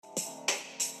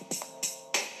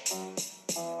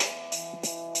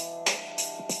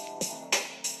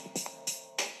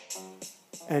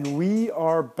and we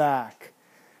are back.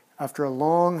 After a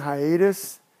long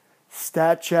hiatus,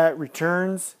 Stat Chat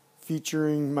returns,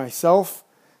 featuring myself,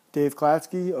 Dave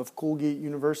Klatsky of Colgate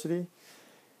University.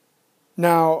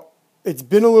 Now, it's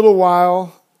been a little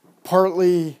while,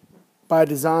 partly by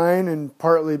design and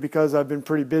partly because I've been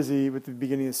pretty busy with the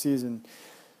beginning of the season.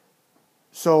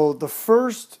 So the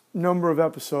first number of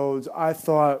episodes I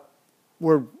thought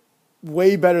were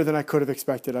way better than I could have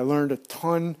expected. I learned a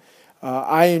ton.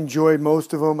 I enjoyed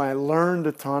most of them. I learned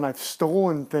a ton. I've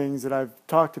stolen things that I've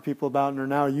talked to people about and are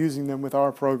now using them with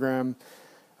our program.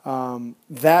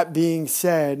 That being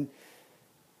said,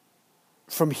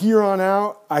 from here on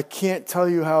out, I can't tell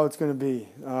you how it's going to be.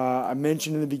 I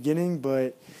mentioned in the beginning,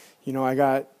 but I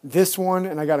got this one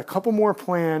and I got a couple more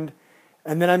planned,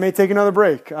 and then I may take another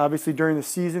break. Obviously, during the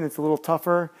season, it's a little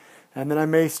tougher. And then I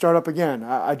may start up again.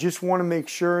 I just want to make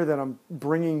sure that I'm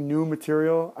bringing new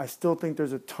material. I still think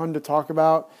there's a ton to talk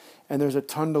about and there's a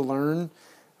ton to learn.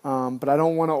 But I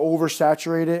don't want to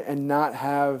oversaturate it and not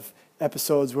have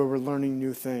episodes where we're learning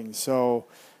new things. So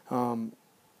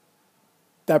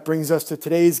that brings us to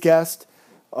today's guest,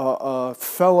 a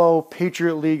fellow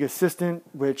Patriot League assistant,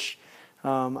 which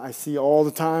I see all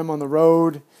the time on the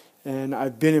road. And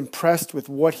I've been impressed with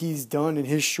what he's done in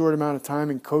his short amount of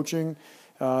time in coaching.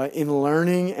 In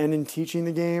learning and in teaching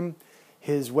the game.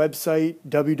 His website,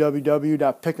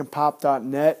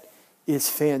 www.pickandpop.net, is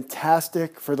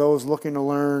fantastic for those looking to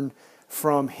learn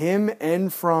from him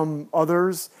and from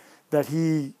others that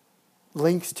he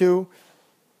links to.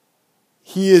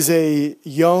 He is a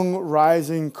young,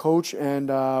 rising coach, and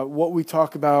what we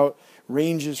talk about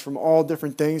ranges from all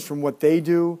different things, from what they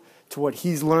do to what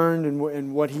he's learned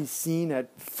and what he's seen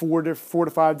at four to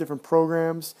five different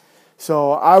programs.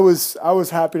 So I was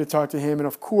happy to talk to him, and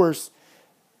of course,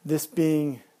 this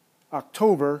being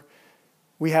October,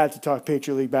 we had to talk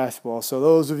Patriot League basketball. So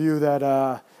those of you that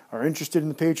are interested in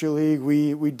the Patriot League,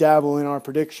 we dabble in our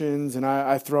predictions, and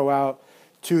I throw out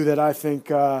two that I think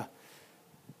one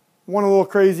a little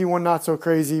crazy, one not so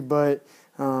crazy. But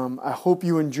I hope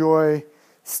you enjoy.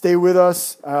 Stay with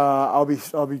us. I'll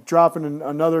be dropping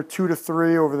another 2 to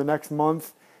 3 over the next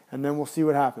month, and then we'll see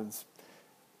what happens.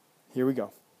 Here we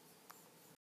go.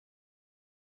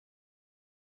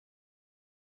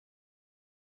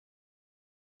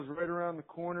 Right around the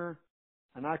corner,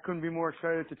 and I couldn't be more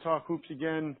excited to talk hoops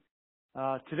again.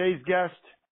 Today's guest,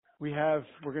 we're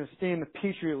going to stay in the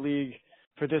Patriot League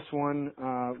for this one.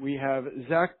 We have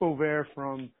Zach Bovair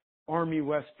from Army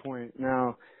West Point.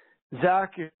 Now,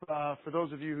 Zach, for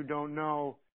those of you who don't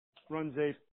know, runs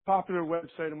a popular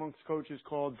website amongst coaches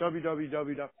called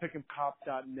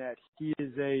www.pickandpop.net. He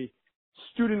is a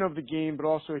student of the game, but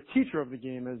also a teacher of the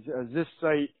game, as this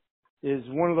site is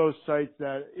one of those sites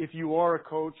that if you are a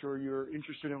coach or you're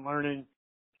interested in learning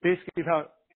basically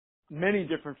about many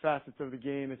different facets of the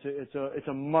game, it's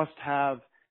a must-have.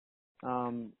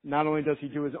 Not only does he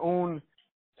do his own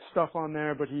stuff on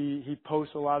there, but he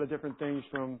posts a lot of different things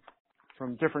from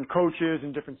different coaches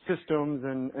and different systems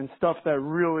and stuff that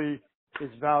really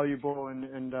is valuable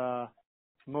and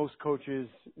most coaches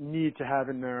need to have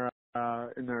in their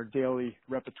daily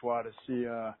repertoire to see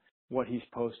what he's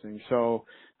posting. So,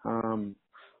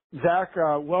 Zach,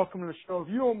 welcome to the show. If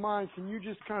you don't mind, can you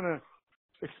just kind of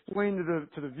explain to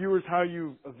the viewers how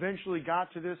you eventually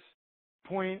got to this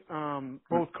point,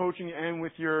 both coaching and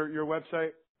with your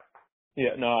website?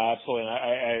 Yeah, no, absolutely.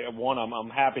 And I'm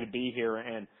happy to be here.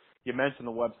 And you mentioned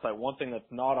the website. One thing that's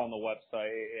not on the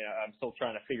website, I'm still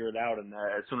trying to figure it out, and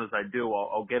as soon as I do,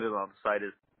 I'll get it on the site,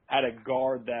 is how to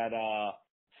guard that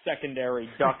secondary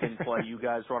duck and play you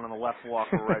guys run on the left block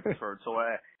for Redford. So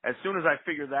as soon as I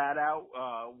figure that out,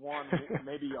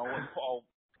 maybe I'll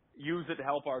use it to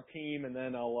help our team, and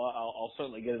then I'll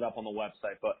certainly get it up on the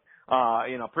website. But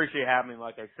appreciate you having me.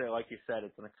 Like you said,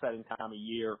 it's an exciting time of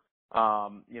year.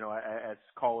 As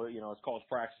college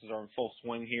practices are in full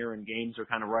swing here, and games are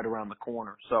kind of right around the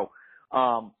corner. So,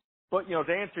 but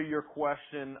to answer your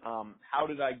question, how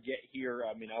did I get here?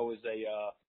 I mean, I was a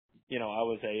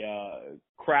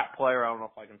crap player. I don't know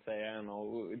if I can say. I don't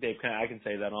know, Dave. I can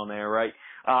say that on there, right?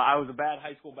 I was a bad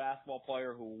high school basketball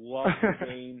player who loved the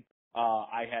game.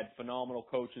 I had phenomenal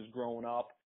coaches growing up,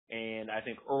 and I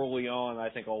think early on,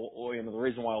 the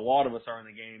reason why a lot of us are in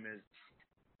the game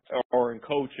or in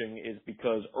coaching is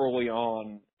because early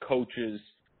on coaches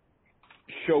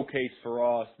showcase for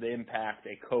us the impact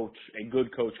a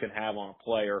good coach can have on a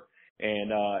player,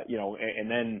 and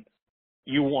then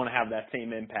you want to have that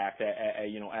same impact, as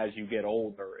you get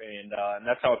older. And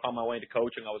that's how I found my way into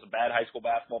coaching. I was a bad high school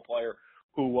basketball player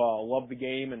who loved the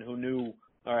game and who knew,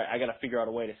 all right, I got to figure out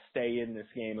a way to stay in this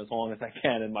game as long as I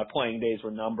can. And my playing days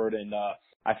were numbered. And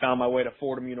I found my way to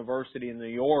Fordham University in New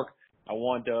York. I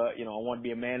wanted to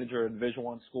be a manager at a Division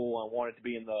I school. I wanted to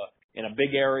be in a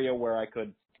big area where I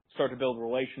could start to build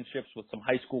relationships with some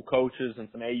high school coaches and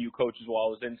some AU coaches while I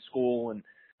was in school. And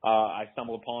I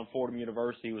stumbled upon Fordham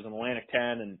University. It was in Atlantic 10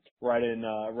 and right in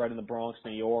the Bronx,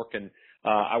 New York. And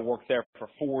I worked there for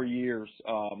 4 years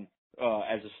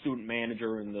as a student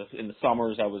manager. In the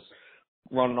summers, I was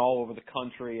running all over the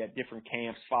country at different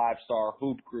camps, 5-star,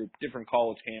 hoop group, different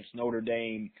college camps, Notre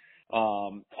Dame,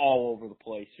 all over the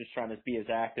place, just trying to be as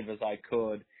active as I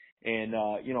could. And,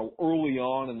 early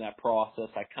on in that process,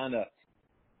 I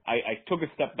took a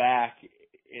step back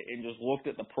and just looked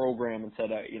at the program and said,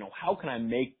 how can I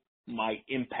make my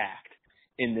impact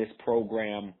in this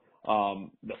program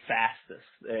the fastest?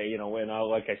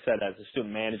 Like I said, as a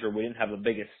student manager, we didn't have the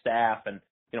biggest staff. And,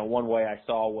 one way I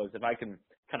saw was if I can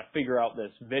kind of figure out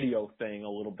this video thing a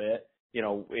little bit,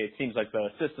 it seems like the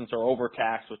assistants are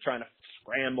overtaxed with trying to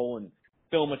scramble and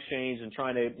film exchange and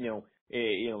trying to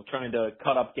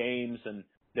cut up games. And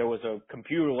there was a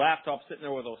computer laptop sitting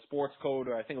there with a sports code,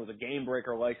 or I think it was a Game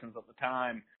Breaker license at the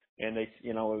time. And they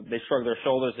shrugged their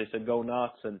shoulders. They said, go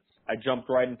nuts. And I jumped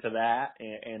right into that.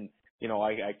 And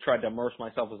I tried to immerse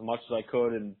myself as much as I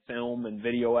could in film and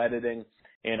video editing.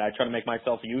 And I tried to make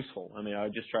myself useful. I mean, I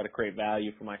would just try to create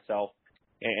value for myself.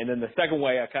 And then the second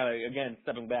way, I kind of, again,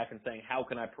 stepping back and saying, how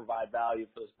can I provide value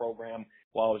for this program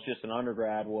while I was just an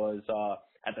undergrad was,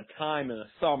 at the time in the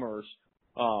summers,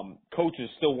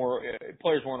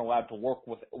 players weren't allowed to work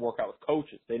out with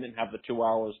coaches. They didn't have the 2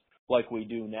 hours like we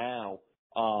do now.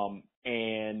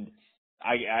 And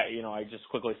I just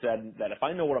quickly said that if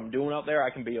I know what I'm doing out there, I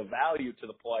can be of value to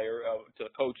the to the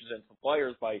coaches and to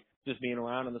players by just being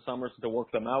around in the summers to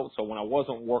work them out. So when I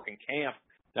wasn't working camp,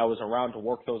 I was around to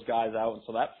work those guys out. And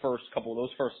so that first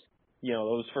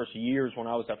years when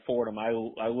I was at Fordham, I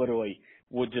literally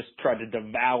would just try to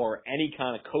devour any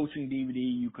kind of coaching DVD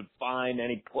you could find,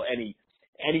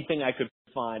 anything I could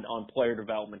find on player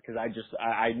development, because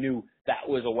I knew that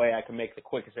was a way I could make the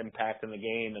quickest impact in the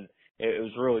game, and it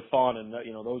was really fun. And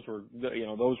those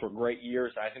were great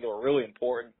years. I think they were really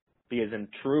important because, in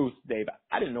truth, Dave,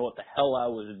 I didn't know what the hell I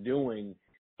was doing,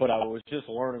 but I was just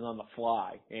learning on the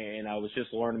fly, and I was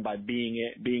just learning by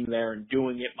being there and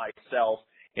doing it myself.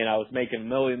 And I was making a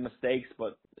million mistakes,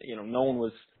 but no one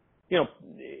was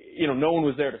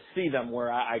there to see them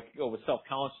where I was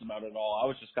self-conscious about it all. I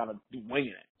was just kind of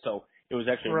winging it. So it was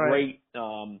actually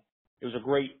it was a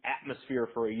great atmosphere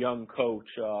for a young coach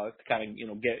to kind of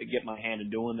get my hand in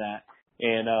doing that.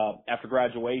 And after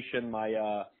graduation, my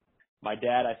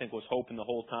dad, I think, was hoping the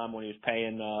whole time when he was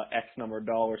paying X number of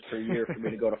dollars per year for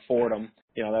me to go to Fordham.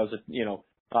 That was a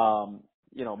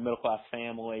middle class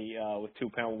family with two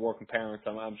working parents.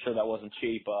 I'm sure that wasn't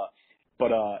cheap. But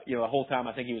the whole time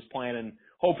I think he was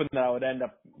hoping that I would end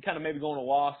up kind of maybe going to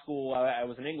law school. I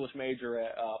was an English major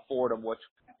at Fordham, which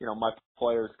my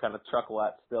players kind of chuckle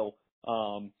at still.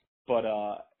 He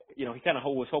kind of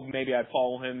was hoping maybe I'd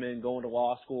follow him in going to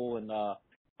law school, and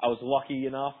I was lucky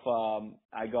enough.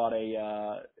 I got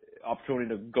a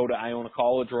opportunity to go to Iona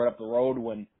College right up the road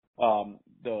when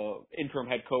the interim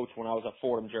head coach when I was at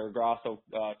Fordham, Jared Grosso,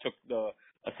 took the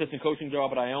assistant coaching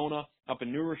job at Iona up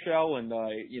in New Rochelle, and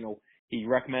he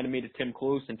recommended me to Tim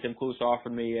Cluse, and Tim Cluse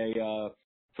offered me a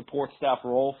support staff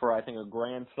role for, I think, a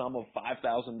grand sum of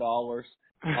 $5,000.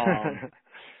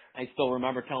 I still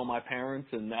remember telling my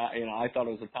parents, and I thought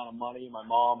it was a ton of money. My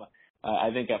mom, I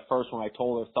think at first when I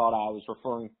told her, thought I was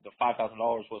referring the $5,000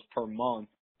 was per month,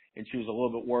 and she was a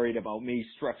little bit worried about me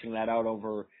stretching that out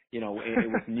over,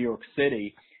 with New York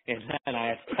City. And then I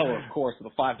had to tell her, of course, the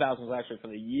 $5,000 was actually for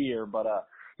the year, but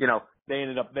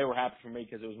they were happy for me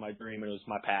because it was my dream and it was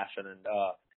my passion. And,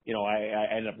 I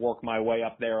ended up working my way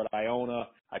up there at Iona.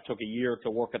 I took a year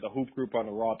to work at the hoop group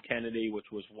under Rob Kennedy,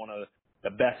 which was one of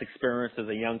the best experiences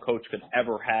a young coach could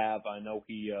ever have. I know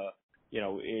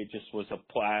it just was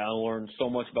I learned so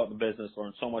much about the business,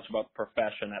 learned so much about the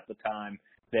profession at the time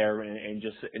there and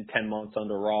just in 10 months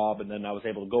under Rob. And then I was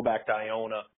able to go back to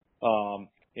Iona,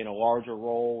 in a larger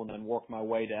role and then work my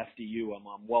way to FDU.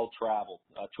 I'm well traveled,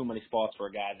 too many spots for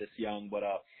a guy this young, but,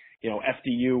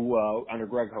 FDU, under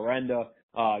Greg Horrenda,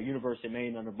 University of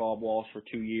Maine under Bob Walsh for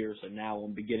 2 years. And now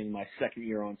I'm beginning my second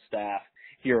year on staff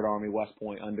here at Army West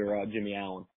Point under, Jimmy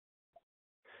Allen.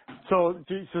 So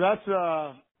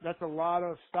that's a lot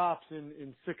of stops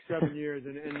in 6-7 years.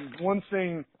 And one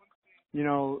thing,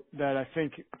 that I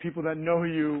think people that know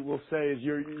you will say is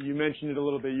you mentioned it a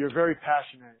little bit. You're very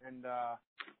passionate, and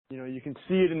you can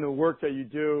see it in the work that you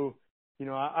do.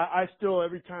 I still,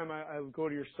 every time I go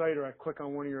to your site or I click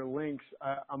on one of your links,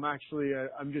 I'm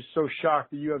just so shocked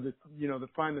that you have to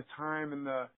find the time and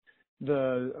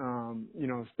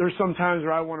there's some times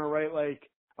where I want to write like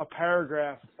a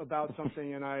paragraph about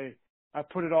something and I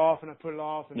put it off and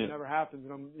Yeah. it never happens.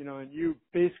 And and you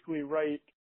basically write,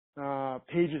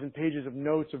 pages and pages of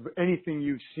notes of anything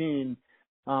you've seen.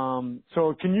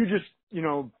 So can you just,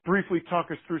 briefly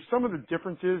talk us through some of the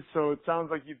differences? So it sounds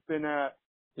like you've been at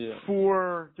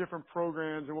 4 different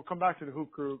programs, and we'll come back to the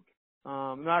Hoop Group.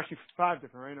 No, actually 5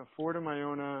 different, right? No, Fordham,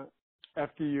 Iona,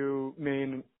 FDU,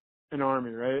 Maine, and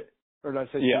Army, right? Or did I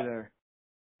say 2 there?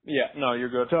 Yeah, no, you're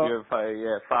good. So, you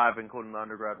have 5, including the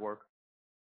undergrad work.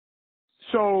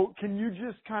 So can you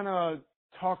just kind of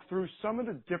talk through some of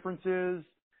the differences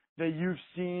that you've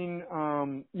seen,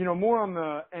 more on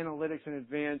the analytics and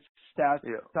advanced stats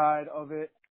side of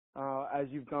it, as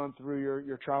you've gone through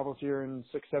your travels here in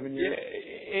 6-7 years?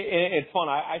 Yeah, it's fun.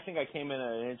 I think I came in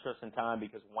at an interesting time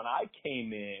because when I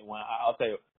came in, I'll tell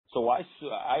you, so I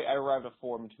arrived at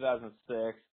Fordham in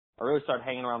 2006. I really started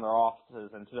hanging around their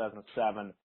offices in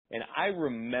 2007, and I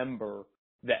remember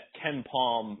that Ken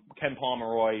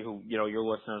Pomeroy, who your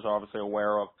listeners are obviously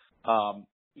aware of,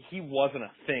 he wasn't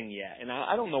a thing yet, and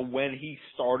I don't know when he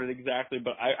started exactly,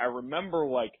 but I remember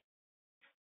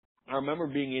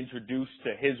being introduced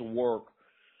to his work,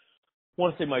 I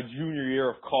want to say my junior year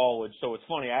of college. So it's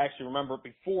funny, I actually remember it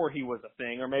before he was a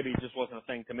thing, or maybe it just wasn't a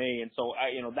thing to me. And so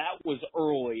that was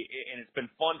early, and it's been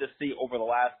fun to see over the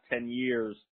last 10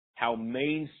 years how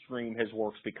mainstream his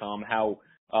work's become, how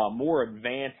more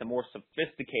advanced and more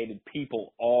sophisticated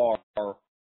people are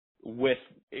with,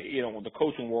 the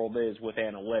coaching world is with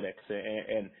analytics.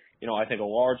 And I think a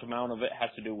large amount of it has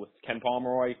to do with Ken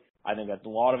Pomeroy. I think that a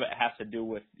lot of it has to do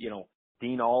with,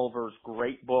 Dean Oliver's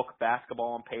great book,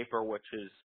 Basketball on Paper, which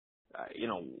is,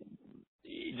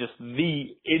 just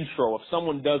the intro. If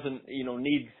someone doesn't,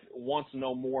 wants to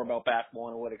know more about basketball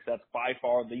analytics, that's by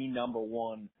far the number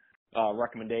one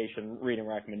reading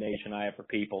recommendation I have for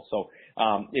people. So,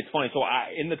 it's funny. So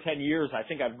in the 10 years, I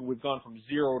think we've gone from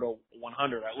 0 to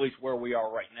 100, at least where we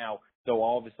are right now. Though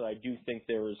obviously I do think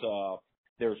there's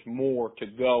more to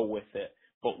go with it.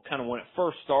 But kind of when it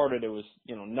first started, it was,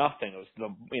 nothing. It was the,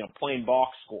 plain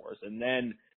box scores. And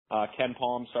then, Ken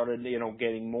Palm started,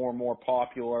 getting more and more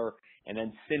popular. And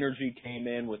then Synergy came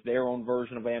in with their own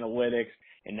version of analytics.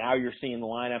 And now you're seeing the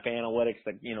lineup analytics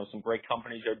that, some great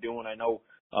companies are doing. I know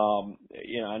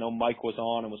Mike was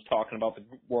on and was talking about the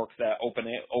work that Open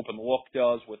Look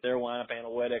does with their lineup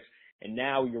analytics. And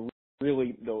now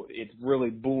it's really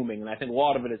booming. And I think a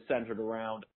lot of it is centered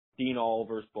around Dean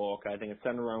Oliver's book. I think it's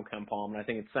centered around Ken Palm, and I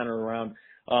think it's centered around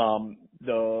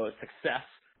the success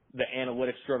the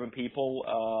analytics-driven people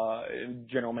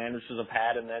general managers have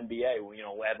had in the NBA.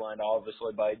 Headlined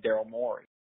obviously by Daryl Morey.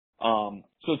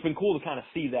 So it's been cool to kind of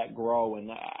see that grow.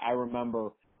 And I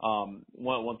remember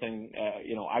one thing.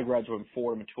 I graduated from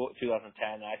Fordham in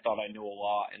 2010, and I thought I knew a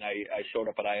lot. And I showed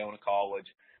up at Iona College,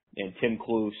 and Tim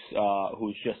Cluse,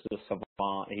 who's just a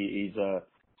savant. He's a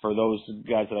For those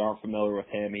guys that aren't familiar with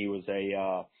him, he was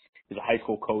he's a high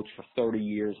school coach for 30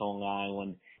 years on Long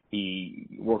Island. He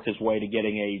worked his way to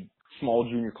getting a small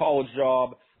junior college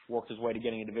job, worked his way to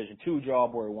getting a Division II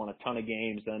job where he won a ton of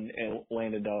games, then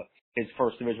landed his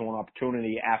first Division I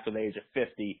opportunity after the age of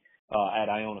 50 at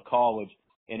Iona College.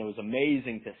 And it was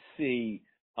amazing to see.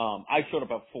 I showed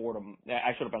up at Fordham.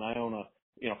 I showed up at Iona,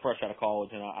 fresh out of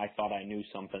college, and I thought I knew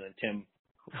something. And Tim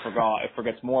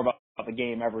forgets more about the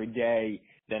game every day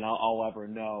than I'll ever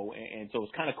know. And so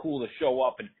it's kind of cool to show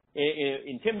up.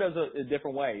 And Tim does it a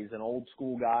different way. He's an old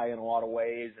school guy in a lot of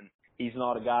ways, and he's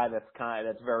not a guy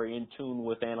that's very in tune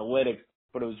with analytics.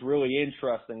 But it was really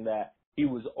interesting that he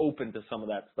was open to some of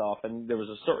that stuff. And there was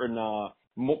a certain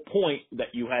point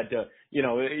that you had to,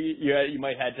 you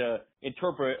might had to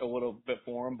interpret a little bit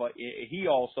for him. But he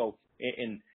also,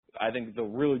 and I think the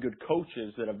really good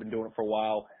coaches that have been doing it for a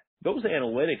while, those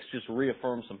analytics just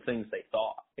reaffirmed some things they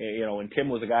thought. And Tim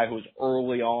was a guy who was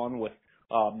early on with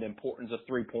the importance of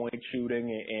three-point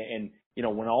shooting. And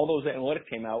when all those analytics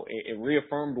came out, it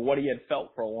reaffirmed what he had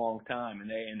felt for a long time.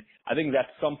 And I think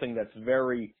that's something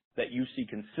that you see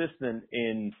consistent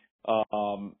in,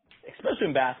 especially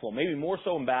in basketball, maybe more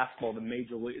so in basketball than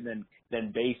major league,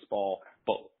 than baseball.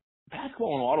 But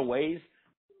basketball in a lot of ways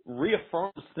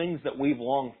reaffirms things that we've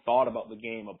long thought about the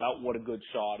game, about what a good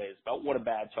shot is, about what a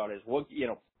bad shot is,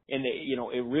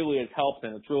 it really has helped,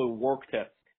 and it's really worked to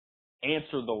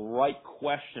answer the right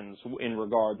questions in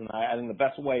regards. And I think the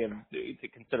best way to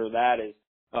consider that is,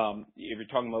 if you're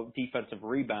talking about defensive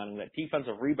rebounding, that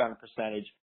defensive rebound percentage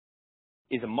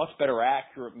is a much better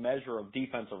accurate measure of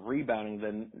defensive rebounding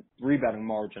than rebounding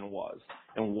margin was.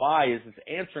 And why is it's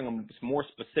answering a more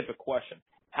specific question.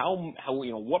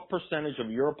 What percentage of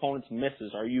your opponent's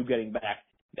misses are you getting back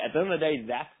At the end of the day,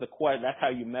 that's how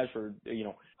you measure,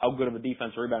 how good of a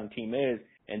defensive rebounding team is.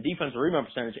 And defensive rebound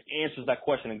percentage answers that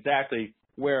question exactly,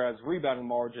 whereas rebounding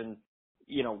margin,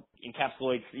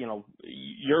 encapsulates,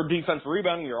 your defensive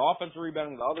rebounding, your offensive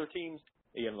rebounding, the other teams,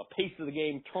 the pace of the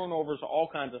game, turnovers, all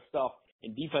kinds of stuff.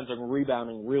 And defensive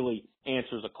rebounding really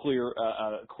answers a clear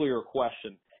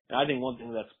question. And I think one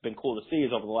thing that's been cool to see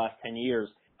is over the last 10 years,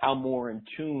 how more in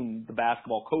tune the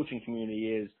basketball coaching community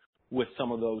is with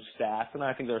some of those stats. And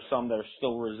I think there are some that are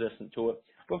still resistant to it.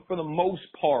 But for the most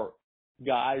part,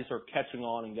 guys are catching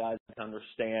on and guys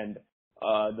understand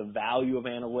the value of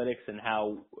analytics and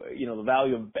how, the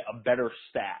value of a better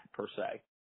stat per se.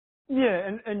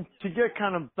 Yeah, and to get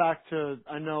kind of back to,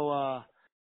 I know,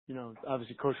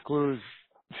 obviously Coach Clue is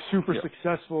super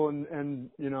successful and,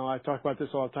 I talk about this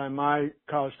all the time. My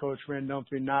college coach, Rand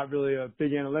Dunphy, not really a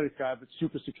big analytics guy, but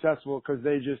super successful because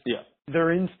they just,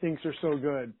 their instincts are so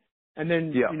good. And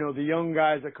then, the young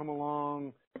guys that come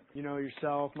along,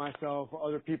 yourself, myself,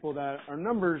 other people that are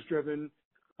numbers driven,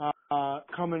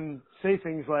 come and say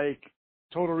things like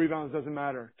total rebounds doesn't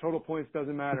matter. Total points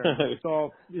doesn't matter. It's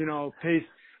all, pace.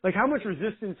 Like how much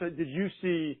resistance did you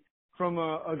see from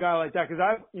a guy like that? Cause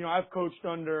I've coached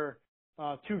under,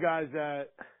 two guys that,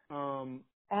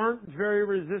 aren't very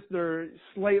resistant, they're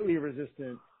slightly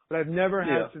resistant, but I've never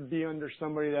had to be under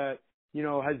somebody that,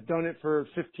 has done it for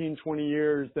 15, 20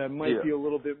 years that might be a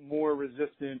little bit more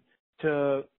resistant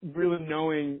to really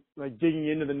knowing, like digging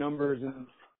into the numbers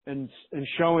and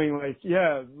showing like,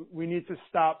 we need to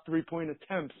stop 3-point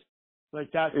attempts.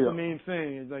 Like that's the main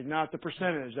thing. It's like not the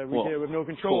percentage that we have no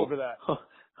control over that.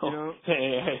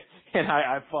 And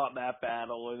I fought that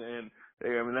battle and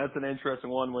I mean, that's an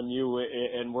interesting one when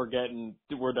we're diverging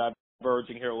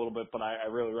here a little bit, but I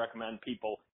really recommend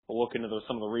people look into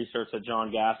some of the research that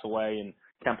John Gassaway and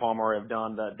Ken Palmer have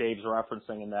done that Dave's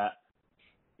referencing, and that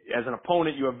as an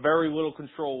opponent, you have very little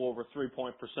control over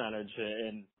 3-point percentage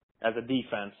and as a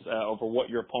defense, over what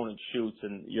your opponent shoots,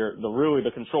 and really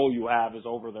the control you have is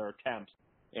over their attempts.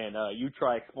 And, you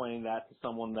try explaining that to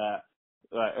someone that,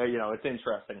 it's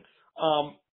interesting.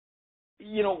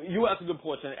 You asked a good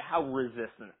question, how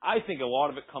resistant. I think a lot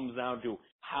of it comes down to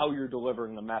how you're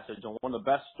delivering the message. And one of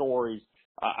the best stories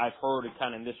I've heard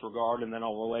kind of in this regard, and then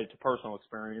I'll relate it to personal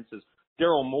experiences.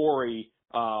 Daryl Morey,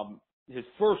 his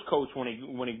first coach when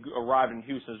he arrived in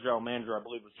Houston as general manager, I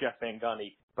believe, was Jeff Van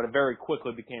Gundy, but it very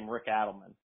quickly became Rick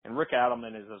Adelman. And Rick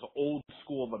Adelman is this old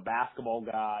school of a basketball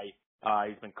guy.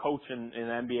 He's been coaching in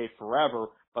the NBA forever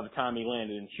by the time he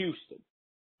landed in Houston.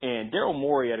 And Daryl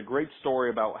Morey had a great story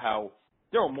about how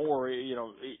Daryl Morey,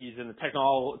 he's in the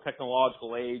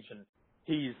technological age, and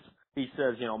he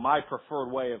says, my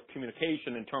preferred way of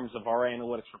communication in terms of our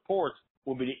analytics reports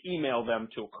will be to email them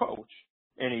to a coach.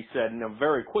 And he said,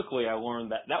 very quickly I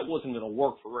learned that wasn't going to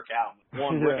work for Rick Adelman.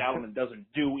 One, Rick Adelman doesn't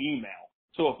do email.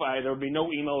 So there would be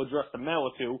no email address to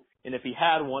mail it to, and if he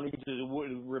had one, it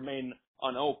would remain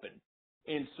unopened.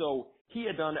 And so he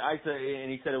had done,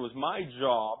 and he said it was my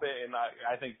job, and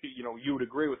I think, you would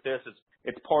agree with this,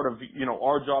 it's part of,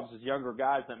 our jobs as younger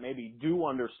guys that maybe do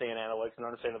understand analytics and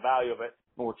understand the value of it,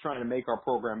 and we're trying to make our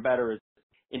program better, is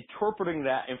interpreting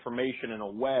that information in a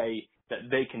way that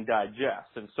they can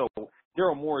digest. And so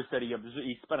Daryl Morey said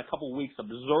he spent a couple of weeks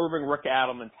observing Rick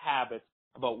Adelman's habits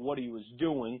about what he was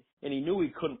doing, and he knew he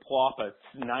couldn't plop a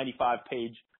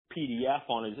 95-page PDF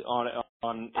on his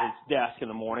desk in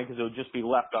the morning because it would just be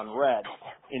left unread.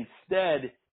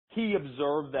 Instead, he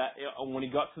observed that when he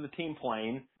got to the team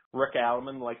plane, Rick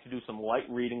Adelman liked to do some light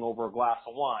reading over a glass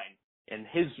of wine. And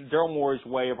Daryl Morey's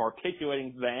way of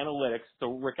articulating the analytics to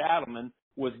Rick Adelman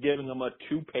was giving him a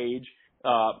 2-page,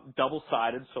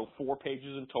 double-sided, so 4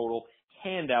 pages in total,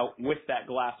 handout with that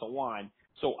glass of wine.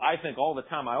 So I think all the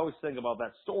time, I always think about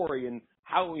that story and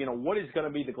how, what is going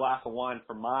to be the glass of wine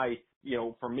for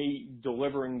for me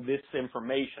delivering this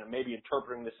information, maybe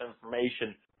interpreting this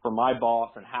information for my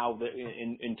boss, and how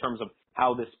in terms of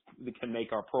how this can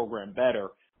make our program better.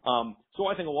 So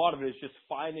I think a lot of it is just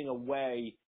finding a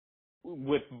way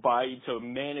to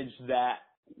manage that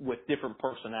with different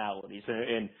personalities.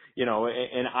 And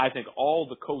I think all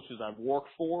the coaches I've worked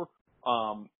for,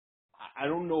 I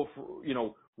don't know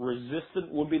if,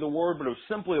 resistant would be the word, but it was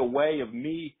simply a way of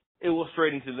me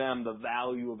illustrating to them the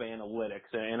value of analytics.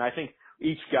 And I think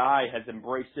each guy has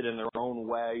embraced it in their own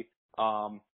way.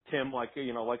 Tim, like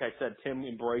I said, Tim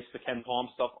embraced the Ken Palm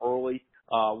stuff early,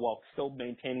 while still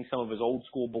maintaining some of his old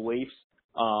school beliefs.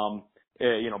 Bob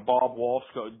Walsh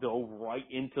dove right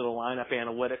into the lineup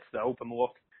analytics, the open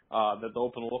look, that the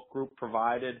open look group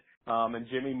provided. And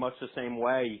Jimmy, much the same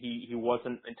way. He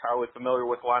wasn't entirely familiar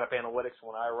with lineup analytics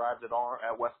when I arrived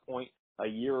at West Point. a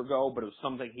year ago, but it was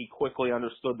something he quickly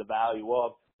understood the value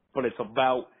of. But it's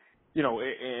about,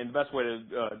 and the best way to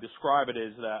describe it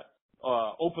is that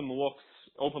Open Look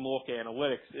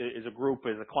Analytics is a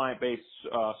client-based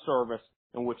service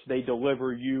in which they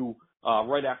deliver you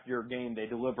right after your game. They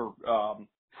deliver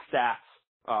stats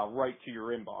right to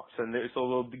your inbox, and so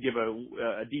they'll give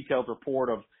a detailed report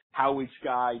of how each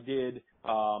guy did,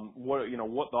 what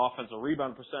the offensive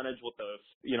rebound percentage, what the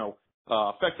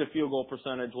effective field goal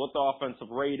percentage, what the offensive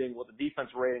rating, what the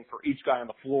defensive rating for each guy on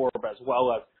the floor, as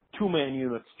well as 2-man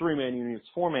units, 3-man units,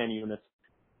 4-man units,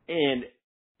 and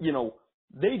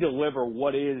they deliver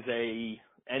what is it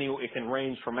can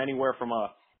range from anywhere from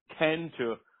a 10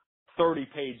 to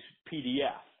 30-page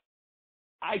PDF.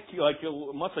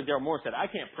 Much like Daryl Moore said, I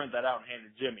can't print that out and hand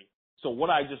it to Jimmy. So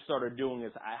what I just started doing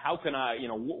is, how can I,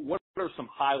 what are some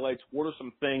highlights? What are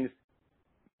some things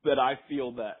that I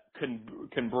feel that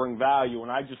can bring value?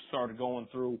 And I just started going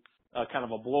through kind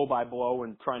of a blow by blow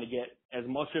and trying to get as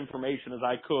much information as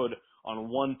I could on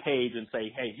one page and say,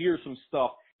 hey, here's some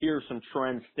stuff. Here's some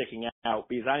trends sticking out,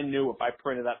 because I knew if I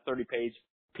printed that 30-page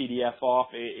PDF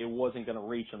off, it wasn't going to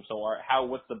reach him. So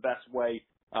what's the best way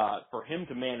for him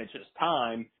to manage his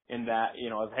time, in that,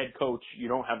 as head coach, you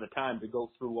don't have the time to go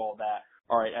through all that.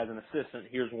 All right, as an assistant,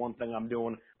 here's one thing I'm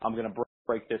doing. I'm going to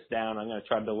break this down. I'm going to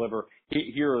try to deliver.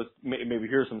 Here's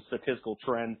some statistical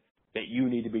trends that you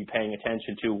need to be paying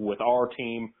attention to with our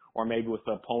team, or maybe with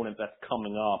the opponent that's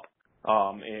coming up,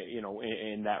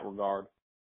 in that regard.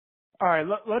 All right,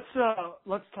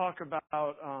 let's talk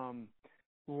about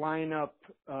lineup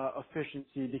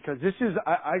efficiency, because this is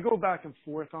I go back and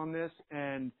forth on this,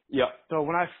 and so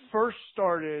when I first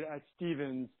started at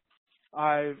Stevens,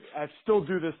 I still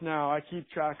do this now. I keep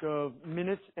track of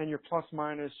minutes and your plus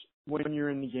minus when you're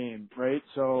in the game, right?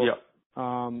 So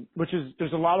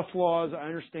there's a lot of flaws. I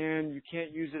understand you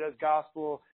can't use it as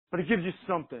gospel, but it gives you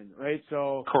something, right?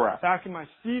 So correct. Back in my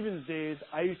Stevens days,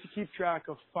 I used to keep track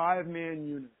of 5-man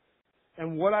units.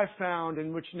 And what I found,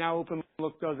 and which now Open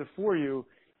Look does it for you,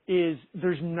 is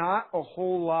there's not a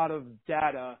whole lot of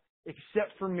data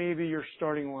except for maybe your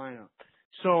starting lineup.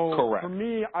 So correct. For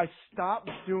me, I stopped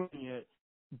doing it.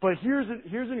 But here's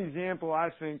an example, I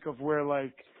think, of where,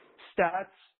 like, stats,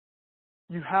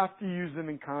 you have to use them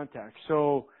in context.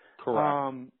 So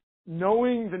correct.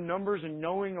 Knowing the numbers and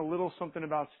knowing a little something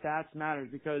about stats matters,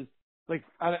 because, like,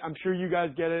 I'm sure you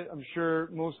guys get it. I'm sure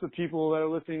most of the people that are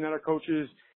listening that are coaches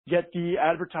get the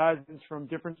advertisements from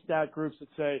different stat groups that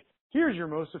say, here's your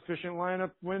most efficient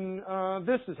lineup when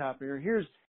this is happening,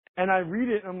 and I read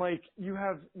it and I'm like, you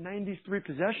have 93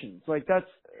 possessions. Like, that's,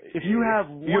 if you have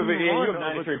you have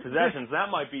 93 possessions, that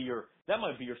might be your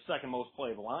second most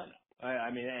playable lineup.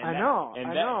 I know.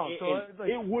 So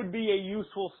it would be a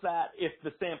useful stat if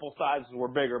the sample sizes were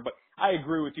bigger, but I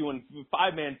agree with you. And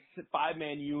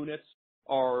 5-man units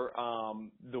are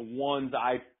the ones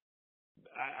I'll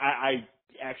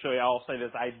say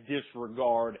this, I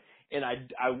disregard, and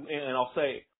I'll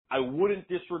say I wouldn't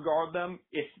disregard them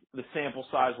if the sample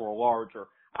size were larger.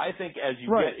 I think as you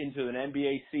get into an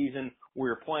NBA season where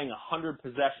you're playing 100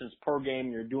 possessions per game,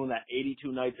 and you're doing that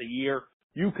 82 nights a year,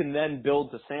 you can then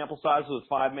build the sample size of those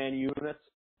 5-man units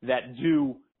that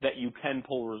you can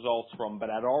pull results from. But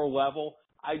at our level,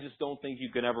 I just don't think you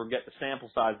can ever get the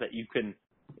sample size that you can.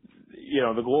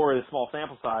 The glory of the small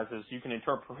sample size is you can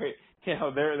interpret,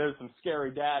 there's some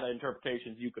scary data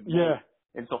interpretations you could make. Yeah.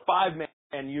 And so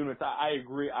 5-man units, I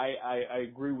agree. I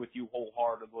agree with you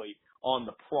wholeheartedly on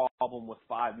the problem with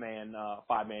 5-man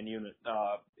unit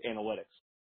analytics.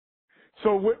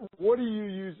 So what do you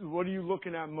use? What are you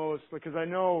looking at most? Because I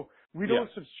know we don't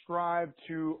subscribe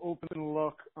to Open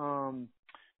Look,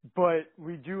 but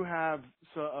we do have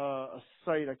a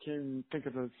site. I can't even think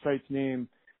of the site's name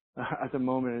at the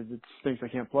moment. It stinks I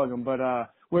can't plug them, but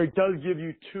where it does give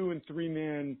you 2- and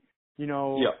 3-man,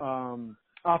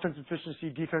 offensive efficiency,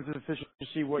 defensive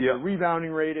efficiency, what your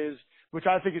rebounding rate is, which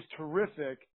I think is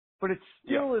terrific. But it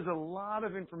still is a lot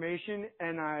of information,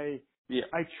 and I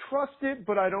trust it,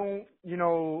 but I don't,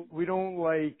 we don't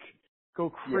like go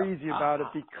crazy about it,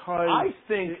 because I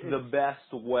think the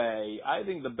best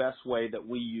way that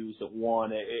we use it,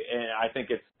 one, and I think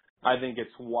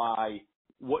it's why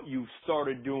what you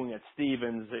started doing at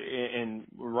Stevens in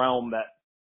realm that,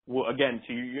 well, again,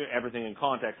 to you, everything in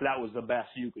context, that was the best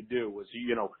you could do, was,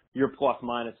 your plus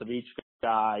minus of each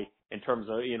guy in terms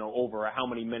of, over how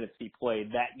many minutes he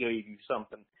played, that gave you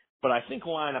something. But I think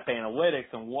lineup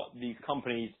analytics and what these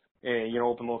companies,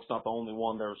 Open Look's not the only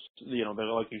one. There's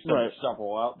like you said, there's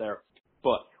several out there.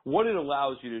 But what it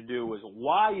allows you to do is,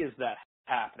 why is that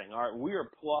happening? All right, we are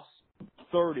plus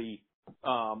 30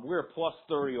 We're plus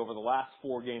 30 over the last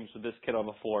 4 games with this kid on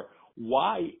the floor.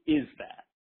 Why is that?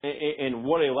 And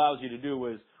what it allows you to do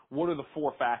is, what are the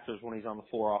 4 factors when he's on the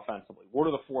floor offensively? What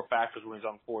are the 4 factors when he's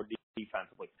on the floor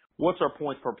defensively? What's our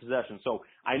points per possession? So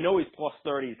I know he's plus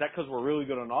 30. Is that because we're really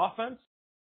good on offense?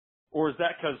 Or is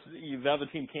that because the other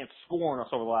team can't score on us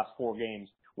over the last 4 games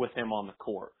with him on the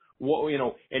court? Well,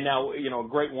 and now, a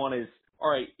great one is, all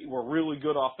right, we're really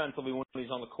good offensively when he's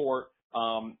on the court.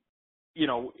 But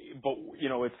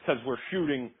it's because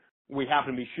we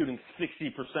happen to be shooting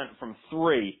 60% from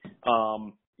 3.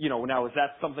 Now is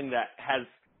that something that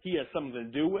he has something to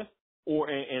do with? Or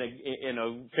in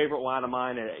a favorite line of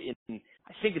mine, I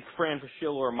think it's Fran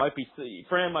Fraschilla,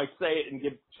 Fran might say it and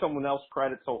give someone else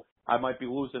credit, so I might be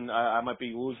losing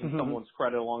someone's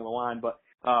credit along the line, but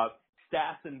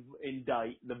stats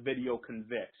indict, the video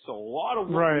convicts. So a lot of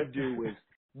what we do is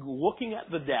looking at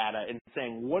the data and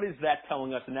saying, what is that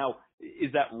telling us? And now,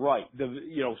 is that right?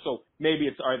 So maybe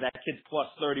it's, all right, that kid's plus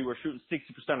 30, we're shooting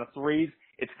 60% of threes.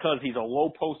 It's because he's a low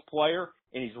post player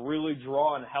and he's really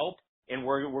drawing help, and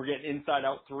we're getting inside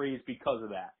out threes because of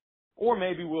that. Or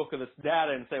maybe we'll look at this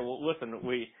data and say, well, listen,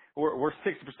 we're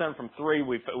 60% from 3.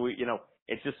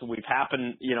 It's just we've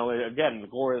happened, again, the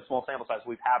glory of the small sample size,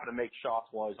 we've happened to make shots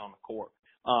while he's on the court.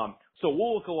 So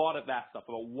we'll look a lot at that stuff.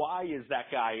 But why is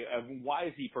that guy? Why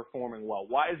is he performing well?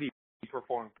 Why is he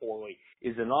performing poorly?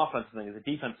 Is it an offensive thing? Is it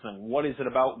a defensive thing? What is it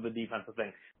about the defensive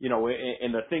thing?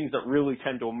 And the things that really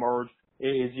tend to emerge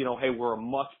is, hey, we're a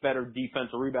much better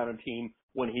defensive rebounding team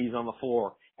when he's on the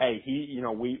floor. Hey, the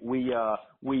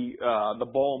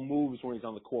ball moves when he's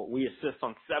on the court. We assist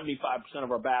on 75%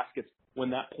 of our baskets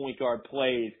when that point guard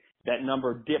plays. That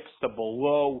number dips to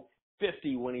below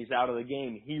 50 when he's out of the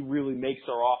game. He really makes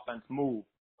our offense move.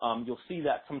 You'll see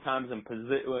that sometimes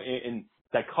in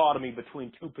dichotomy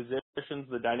between 2 positions,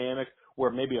 the dynamic where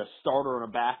maybe a starter and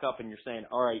a backup, and you're saying,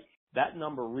 all right, that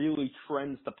number really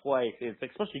trends to play. It's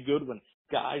especially good when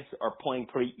guys are playing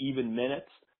pretty even minutes.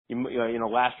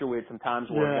 Last year we had some times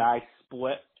where a guy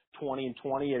split 20 and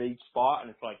 20 at each spot, and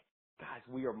it's like, guys,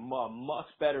 we are a much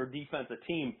better defensive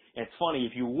team. And it's funny,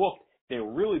 if you look, they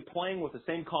were really playing with the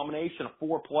same combination of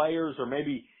 4 players, or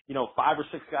maybe, 5 or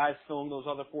 6 guys filling those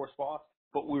other 4 spots,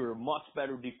 but we were much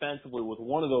better defensively with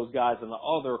one of those guys than the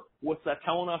other. What's that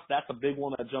telling us? That's a big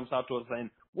one that jumps out to us, saying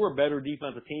we're a better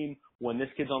defensive team when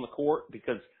this kid's on the court,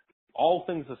 because all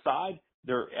things aside,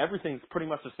 everything's pretty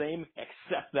much the same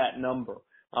except that number.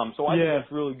 So I think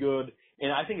that's really good.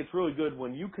 And I think it's really good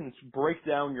when you can break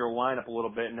down your lineup a little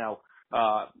bit. Now,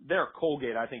 there at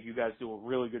Colgate, I think you guys do a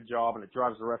really good job, and it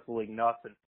drives the rest of the league nuts,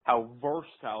 and how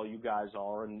versatile you guys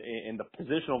are, and the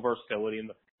positional versatility, and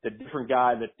the different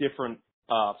guy, the different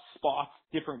spots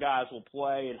different guys will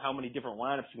play, and how many different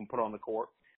lineups you can put on the court.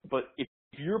 But if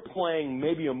you're playing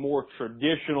maybe a more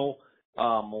traditional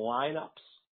lineups,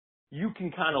 you can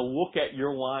kind of look at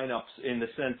your lineups in the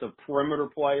sense of perimeter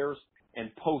players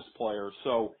and post players.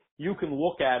 So you can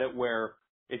look at it where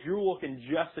if you're looking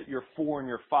just at your 4 and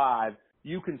your 5,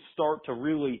 you can start to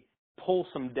really pull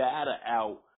some data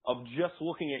out of just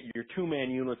looking at your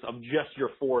 2-man units of just your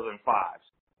 4s and 5s.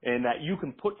 And that you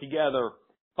can put together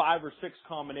 5 or 6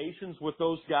 combinations with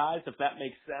those guys, if that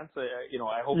makes sense.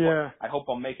 I hope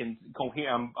I'm making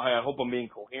I hope I'm being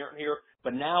coherent here.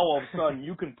 But now all of a sudden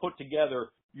you can put together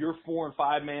your 4 and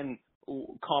 5-man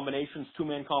combinations,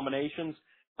 2-man combinations,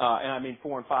 and I mean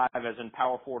 4 and 5 as in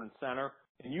power forward and center,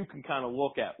 and you can kind of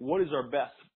look at what is our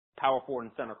best power forward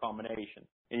and center combination,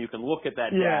 and you can look at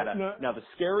that data. No. Now the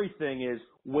scary thing is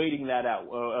waiting that out,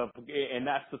 and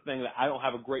that's the thing that I don't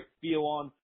have a great feel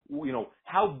on.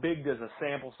 How big does a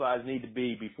sample size need to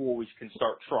be before we can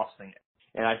start trusting it?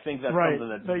 And I think that's something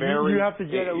that's very, you have to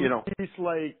get at least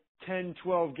like 10,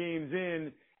 12 games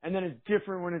in, and then it's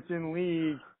different when it's in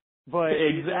league. But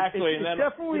exactly, and then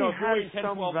definitely has 10,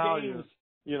 some 12 value. Games,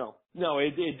 no,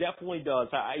 it definitely does.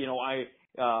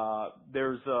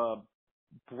 There's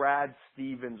Brad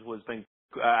Stevens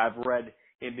I've read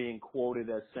him being quoted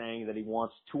as saying that he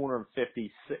wants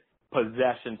 250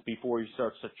 possessions before he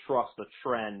starts to trust a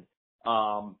trend.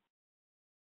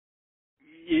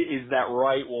 Is that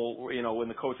right? Well, in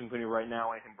the coaching community right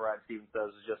now, anything Brad Stevens says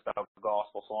is just out of the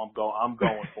gospel, so I'm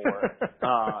going for it.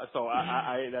 So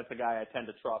that's a guy I tend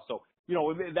to trust. So,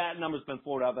 that number's been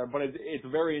floated out there, but it's a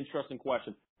very interesting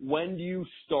question. When do you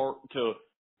start to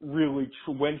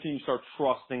when can you start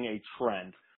trusting a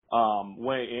trend?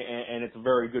 And it's a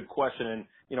very good question. And,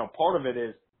 part of it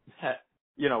is that,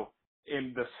 and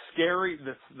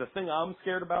the thing I'm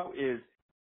scared about is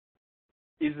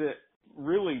it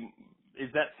really,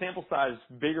 is that sample size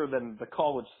bigger than the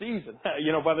college season?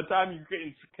 By the time you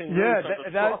can Yeah, really start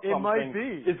to that trust it might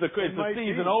something, be. is the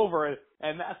season over?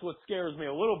 And that's what scares me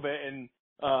a little bit. And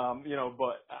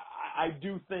but I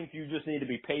do think you just need to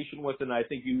be patient with it. And I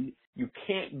think you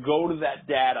can't go to that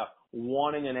data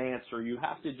wanting an answer. You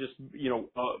have to just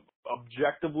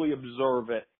objectively observe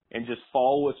it and just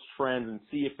follow its trends and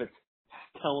see if it's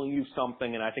telling you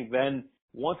something. And I think then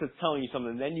once it's telling you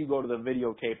something, then you go to the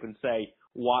videotape and say,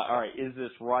 why, all right, is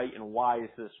this right and why is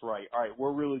this right? All right,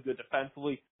 we're really good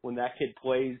defensively when that kid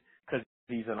plays because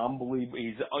he's an unbelievable,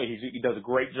 he does a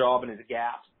great job in his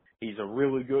gaps. He's a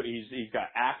really good, he's got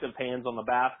active hands on the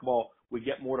basketball. We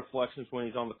get more deflections when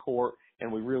he's on the court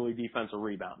and we really defensive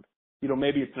rebound.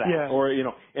 Maybe it's that. Yeah. Or, and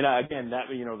again, that,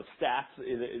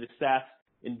 the stats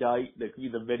indict,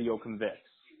 the video convicts.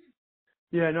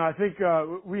 Yeah, no, I think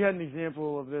we had an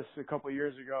example of this a couple of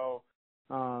years ago.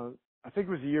 I think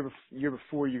it was the year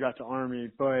before you got to Army,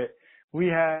 but we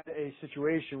had a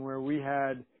situation where we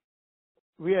had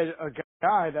a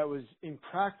guy that was in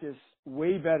practice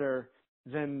way better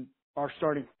than our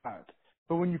starting five.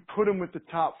 But when you put him with the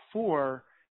top four,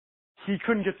 he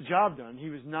couldn't get the job done. He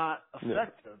was not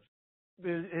effective.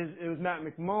 It was Matt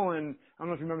McMullen. I don't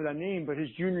know if you remember that name, but his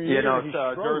junior year, it's he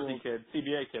a struggled. Jersey kid,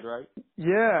 CBA kid, right?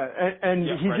 Yeah, and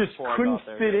he right just couldn't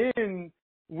fit yeah. in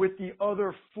with the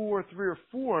other 3 or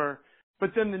 4.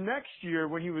 But then the next year,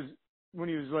 when he was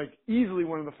like easily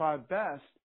one of the 5 best,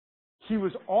 he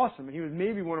was awesome, and he was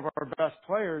maybe one of our best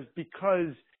players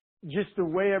because just the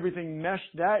way everything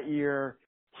meshed that year,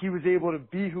 he was able to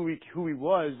be who he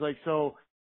was. Like, so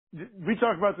we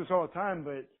talk about this all the time,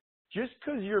 but just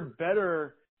because you're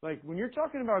better, like when you're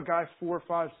talking about guy 4,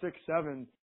 5, 6, 7,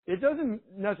 it doesn't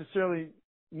necessarily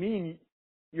mean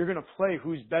you're going to play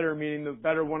who's better, meaning the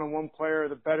better one-on-one player,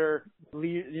 the better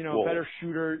lead, better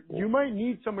shooter. You might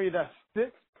need somebody that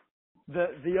fits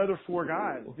the other 4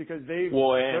 guys because they're the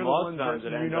ones that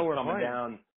are coming playing.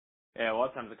 down. Yeah, a lot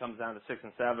of times it comes down to 6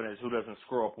 and 7 is who doesn't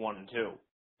screw up 1 and 2.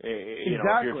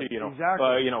 Exactly.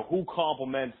 Who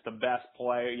complements the best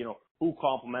player? Who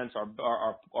complements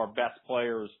our best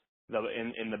players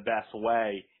in the best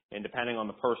way? And depending on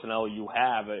the personnel you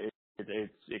have,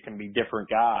 it can be different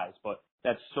guys. But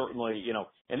that's certainly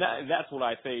and that's what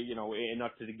I say.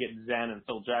 Enough to get Zen and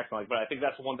Phil Jackson but I think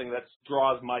that's one thing that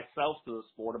draws myself to the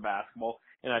sport of basketball,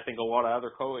 and I think a lot of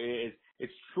other coaches.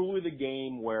 It's truly the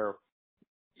game where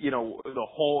the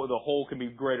whole can be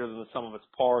greater than the sum of its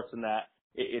parts, and that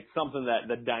it's something that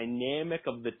the dynamic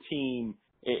of the team,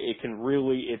 it can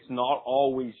really, it's not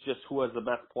always just who has the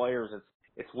best players,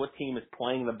 it's what team is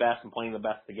playing the best and playing the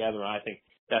best together, and I think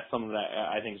that's something that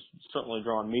I think is certainly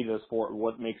drawn me to the sport,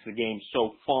 what makes the game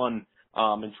so fun,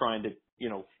 and trying to,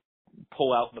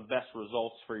 pull out the best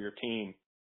results for your team.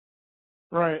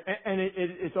 Right, and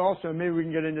it's also, maybe we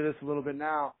can get into this a little bit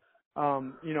now,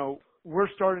 we're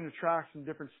starting to track some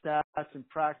different stats in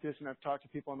practice, and I've talked to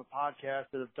people on the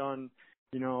podcast that have done,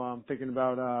 I'm thinking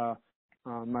about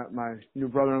my new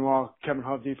brother-in-law, Kevin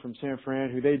Hovde from San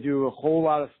Fran, who they do a whole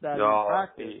lot of stats in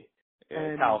practice.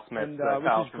 And Kyle Smith, which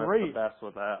Kyle is Smith's great. The best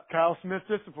with that. Kyle Smith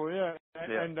discipline, yeah.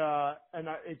 And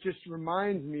it just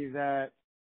reminds me that,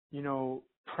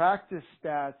 practice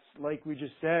stats, like we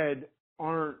just said,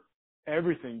 aren't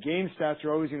everything. Game stats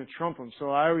are always going to trump them.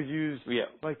 So I always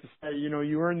like to say,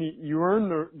 you earn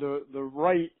the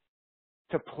right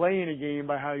to play in a game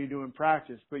by how you do in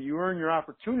practice, but you earn your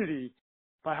opportunity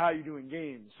by how you do in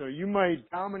games. So you might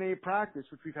dominate practice,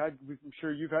 which I'm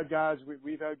sure you've had guys,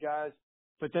 we've had guys,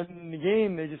 but then in the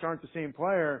game, they just aren't the same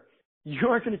player. You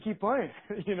aren't going to keep playing,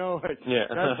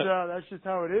 That's just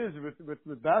how it is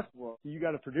with basketball. You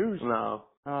got to produce. No.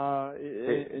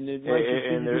 And it might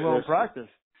just be do well in practice.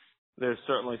 There's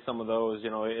certainly some of those,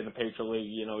 in the Patriot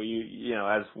League,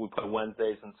 as we play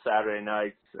Wednesdays and Saturday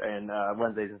nights and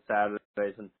Wednesdays and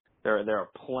Saturdays, and there are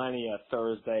plenty of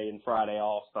Thursday and Friday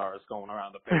All-Stars going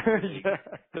around the Patriot League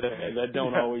that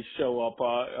don't always show up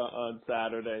on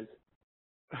Saturdays.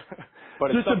 But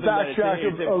it's just something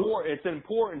it's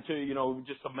important to,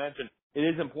 just to mention, it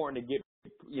is important to get,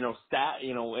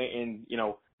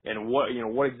 and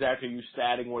what exactly are you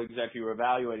statting, what exactly you're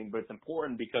evaluating, but it's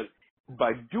important because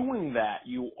by doing that,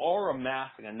 you are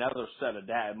amassing another set of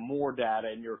data, more data,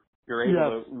 and you're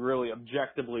able to really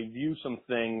objectively view some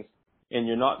things, and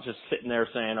you're not just sitting there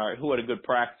saying, all right, who had a good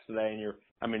practice today?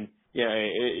 And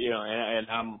and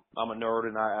I'm a nerd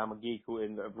and I'm a geek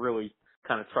and I've really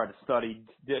kind of tried to study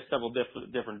several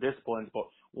different disciplines, but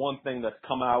one thing that's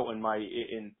come out in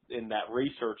that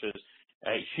research is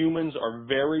humans are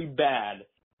very bad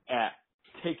at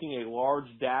taking a large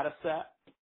data set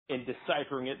and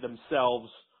deciphering it themselves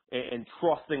and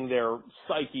trusting their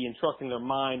psyche and trusting their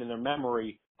mind and their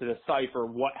memory to decipher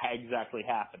what exactly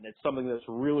happened. It's something that's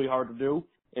really hard to do,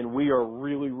 and we are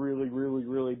really, really, really,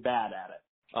 really bad at it.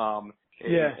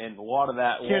 And a lot of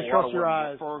that, Can't trust your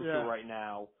eyes. A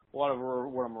lot of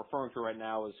what I'm referring to right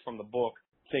now is from the book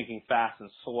Thinking Fast and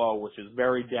Slow, which is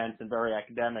very dense and very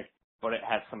academic, but it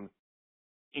has some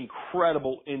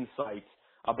incredible insights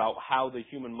about how the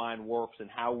human mind works and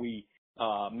how we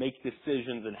make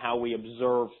decisions and how we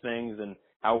observe things and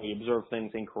how we observe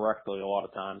things incorrectly a lot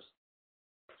of times.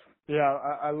 Yeah,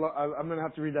 I'm gonna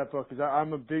have to read that book because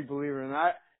I'm a big believer, and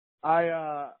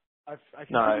I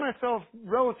consider myself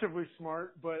relatively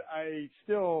smart, but I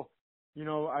still,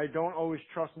 I don't always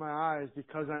trust my eyes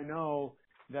because I know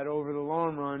that over the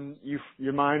long run,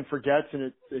 your mind forgets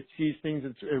and it sees things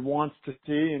it wants to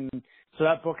see, and so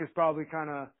that book is probably kind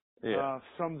of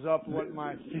sums up what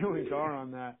my feelings are on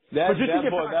that.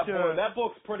 That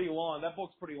book's pretty long. That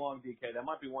book's pretty long, DK. That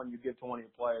might be one you give to one of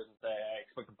your players and say, "Hey,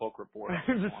 expect a book report."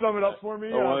 Just sum it up for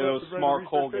me. One of those smart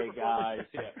Colgate guys.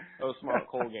 Those smart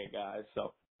Colgate guys.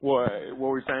 So, what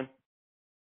were you saying?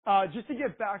 Just to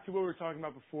get back to what we were talking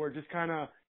about before, just kind of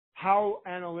how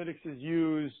analytics is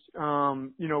used.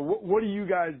 What are you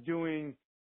guys doing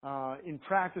in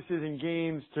practices and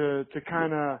games to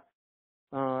kind of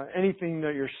anything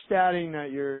that you're statting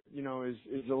that you're, is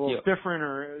a little different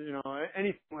or,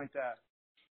 anything like that?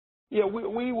 Yeah,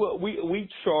 we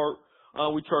chart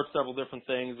several different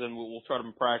things, and we'll chart them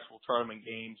in practice, we'll chart them in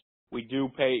games. We do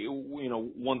pay,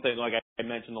 one thing, like I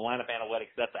mentioned, the lineup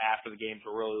analytics, that's after the games.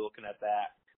 We're really looking at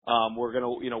that. We're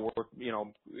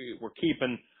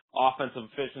keeping offensive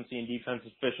efficiency and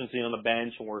defensive efficiency on the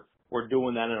bench, and we're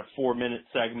doing that in a 4-minute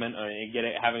segment and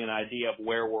having an idea of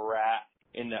where we're at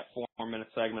in that 4-minute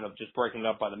segment of just breaking it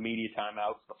up by the media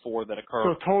timeouts, the 4 that occur.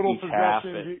 So total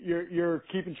possession, you're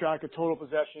keeping track of total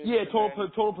possession. Yeah,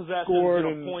 total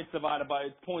possession, points divided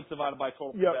by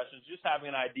total possessions. Just having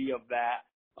an idea of that.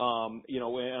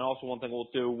 And also one thing we'll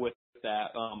do with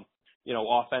that,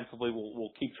 offensively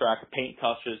we'll keep track of paint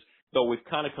touches, though we've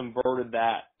kind of converted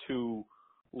that to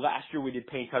last year we did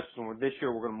paint touches, and this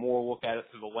year we're going to more look at it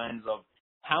through the lens of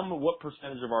what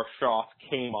percentage of our shots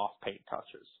came off paint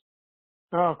touches.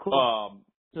 Oh, cool.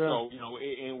 So,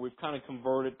 and we've kind of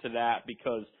converted to that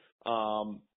because,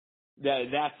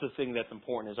 that's the thing that's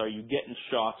important is, are you getting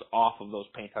shots off of those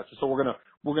paint touches? So we're going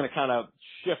to kind of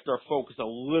shift our focus a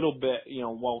little bit,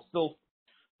 while still,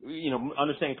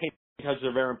 understanding paint touches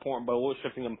are very important, but we're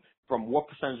shifting them from what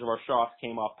percentage of our shots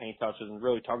came off paint touches and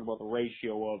really talking about the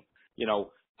ratio of,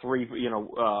 3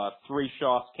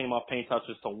 shots came off paint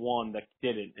touches to 1 that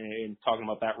didn't, and talking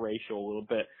about that ratio a little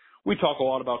bit. We talk a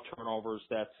lot about turnovers.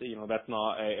 That's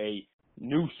not a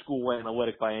new school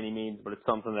analytic by any means, but it's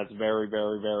something that's very,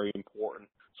 very, very important.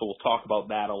 So we'll talk about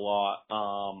that a lot.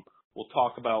 We'll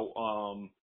talk about,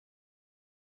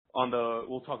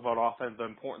 the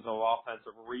importance of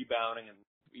offensive rebounding, and,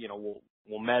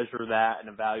 we'll measure that and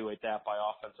evaluate that by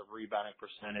offensive rebounding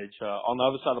percentage. On the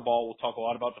other side of the ball, we'll talk a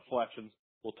lot about deflections.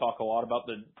 We'll talk a lot about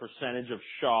the percentage of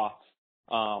shots,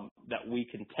 that we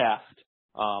can test.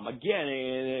 Again,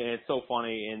 it's so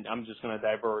funny, and I'm just going to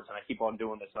diverge, and I keep on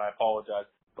doing this, and I apologize.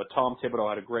 But Tom Thibodeau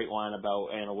had a great line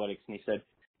about analytics, and he said,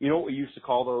 what we used to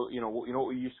call those, what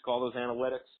we used to call those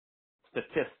analytics?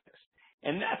 Statistics.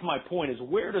 And that's my point: is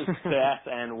where does stats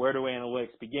and where do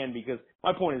analytics begin? Because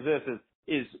my point is this: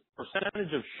 is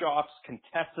percentage of shots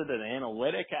contested an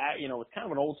analytic? It's kind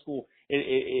of an old school.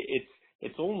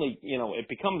 It's only it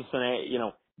becomes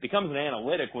an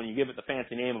analytic when you give it the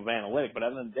fancy name of analytic, but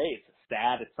at the end of the day, it's a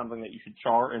stat. It's something that you should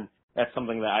chart, and that's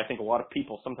something that I think a lot of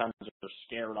people sometimes are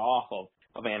scared off of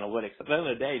analytics. At the end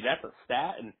of the day, that's a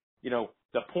stat, and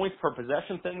the points per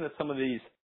possession thing that some of these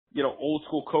old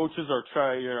school coaches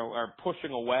are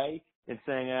pushing away and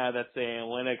saying, that's the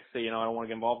analytics. I don't want to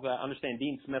get involved with that. I understand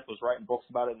Dean Smith was writing books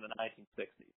about it in the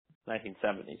 1960s,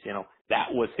 1970s.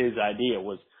 That was his idea,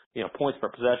 was points per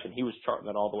possession. He was charting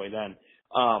that all the way then.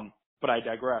 But I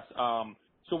digress.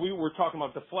 So we were talking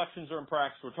about deflections during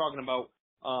practice. We're talking about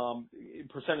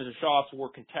percentage of shots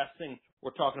we're contesting.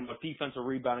 We're talking about defensive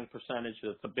rebounding percentage.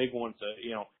 That's a big one. So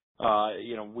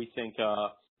we think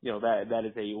that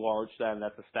is a large stat, and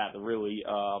that's a stat that really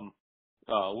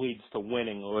leads to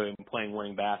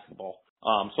winning basketball.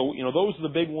 So those are the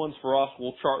big ones for us.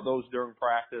 We'll chart those during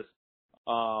practice.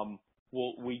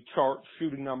 We chart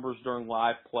shooting numbers during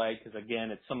live play because, again,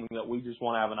 it's something that we just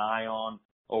want to have an eye on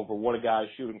over what a guy's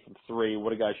shooting from 3,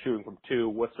 what a guy's shooting from 2,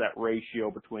 what's that ratio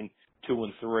between 2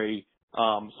 and 3.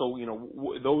 So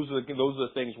those are the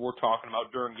things we're talking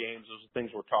about during games. Those are the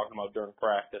things we're talking about during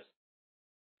practice.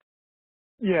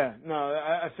 Yeah, no,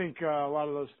 I think a lot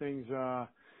of those things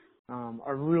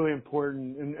are really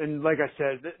important. And like I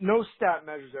said, no stat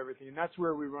measures everything, and that's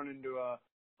where we run into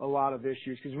a lot of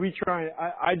issues because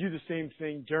I do the same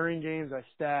thing during games. I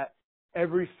stat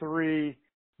every three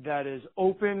that is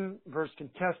open versus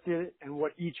contested and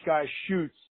what each guy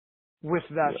shoots with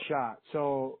that shot.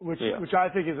 So, which I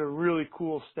think is a really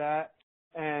cool stat,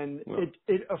 and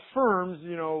it affirms,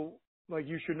 like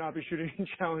you should not be shooting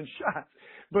challenge shots.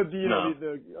 But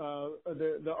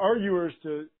the arguers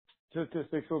to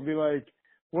statistics will be like,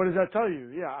 what does that tell you?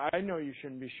 Yeah, I know you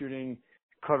shouldn't be shooting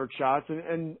covered shots,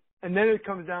 and then it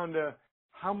comes down to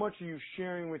how much are you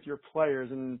sharing with your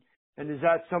players, and is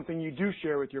that something you do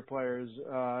share with your players?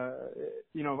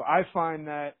 I find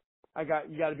that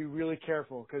you got to be really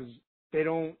careful because they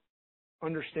don't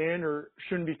understand or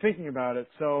shouldn't be thinking about it.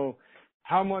 So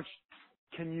how much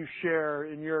can you share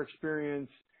in your experience,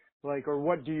 or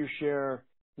what do you share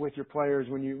with your players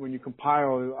when you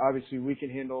compile? Obviously we can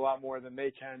handle a lot more than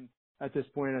they can at this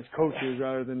point as coaches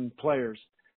rather than players.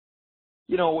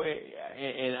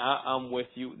 And I'm with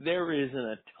you. There isn't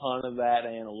a ton of that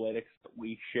analytics that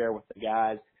we share with the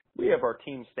guys. We have our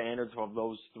team standards of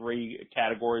those three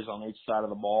categories on each side of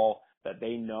the ball that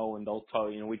they know and they'll tell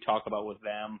you, we talk about with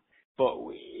them. But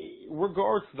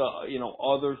regards to the,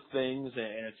 other things,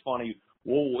 and it's funny,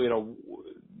 the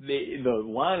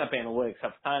lineup analytics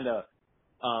have kind of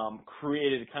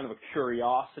created kind of a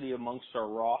curiosity amongst our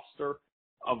roster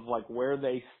of where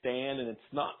they stand, and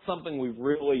it's not something we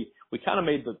kind of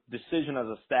made the decision as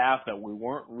a staff that we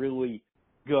weren't really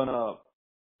gonna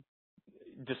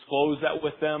disclose that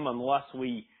with them unless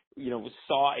we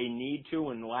saw a need to,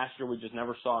 and last year we just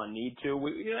never saw a need to.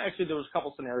 Actually there was a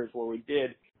couple scenarios where we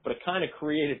did, but it kind of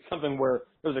created something where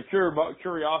there was a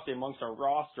curiosity amongst our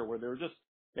roster where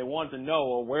they wanted to know,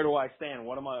 well, where do I stand?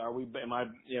 What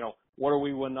what are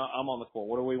we when I'm on the court?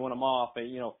 What are we when I'm off?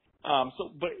 And,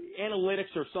 but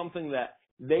analytics are something that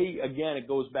it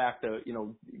goes back to,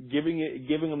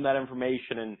 giving them that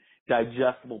information and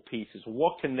digestible pieces.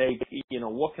 What can they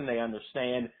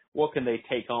understand? What can they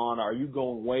take on? Are you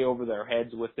going way over their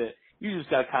heads with it? You just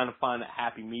got to kind of find that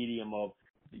happy medium of,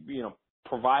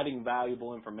 providing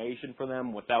valuable information for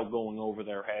them without going over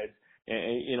their heads.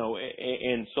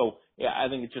 And so, I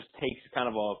think it just takes kind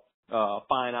of a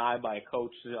fine eye by a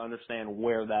coach to understand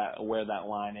where that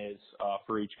line is,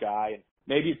 for each guy. And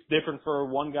maybe it's different for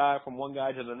one guy from one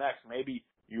guy to the next. Maybe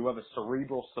you have a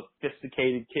cerebral,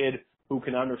 sophisticated kid who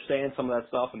can understand some of that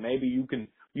stuff, and maybe you can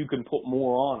put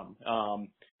more on him.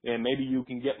 And maybe you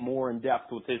can get more in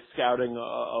depth with his scouting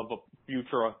of a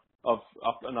future of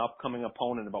an upcoming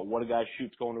opponent about what a guy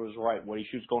shoots going to his right, what he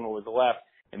shoots going to his left,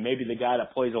 and maybe the guy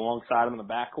that plays alongside him in the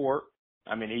backcourt.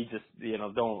 I mean, he just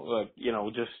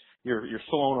you're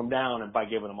slowing him down and by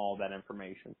giving him all that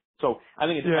information. So I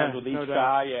think it depends with each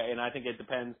guy, and I think it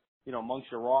depends,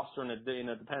 amongst your roster, and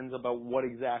it depends about what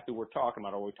exactly we're talking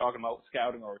about. Are we talking about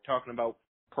scouting? Are we talking about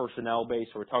personnel base?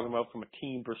 Are we talking about from a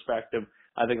team perspective?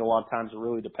 I think a lot of times it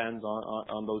really depends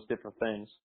on those different things.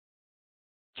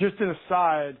 Just an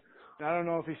aside, I don't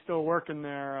know if he's still working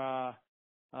there.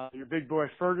 Your big boy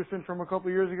Ferguson from a couple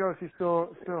of years ago, is he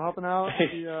still helping out?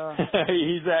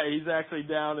 He's actually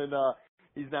down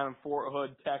in Fort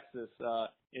Hood, Texas,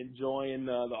 enjoying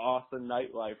the Austin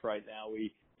nightlife right now.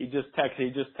 He just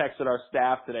texted our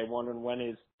staff today wondering when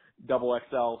his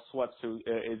XXL sweatsuit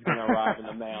is going to arrive in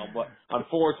the mail. But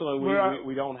unfortunately,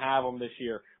 we don't have them this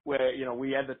year. We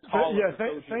had the tallest.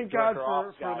 Thank God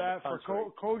for that.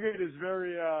 Colgate is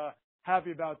very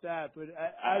happy about that. But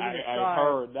I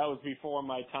heard that was before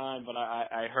my time, but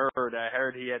I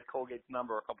heard he had Colgate's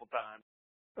number a couple times.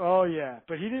 Oh yeah,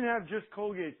 but he didn't have just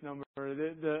Colgate's number.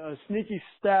 A sneaky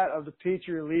stat of the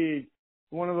Patriot League,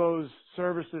 one of those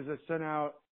services that sent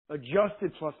out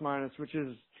adjusted plus minus, which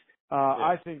is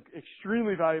I think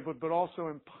extremely valuable, but also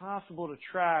impossible to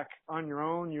track on your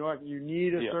own. You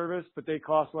need a service, but they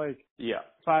cost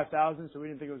 $5,000, so we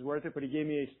didn't think it was worth it. But he gave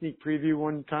me a sneak preview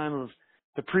one time of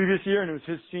the previous year, and it was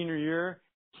his senior year.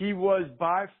 He was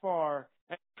by far,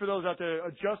 and for those out there,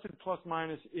 adjusted plus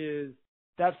minus is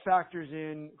that factors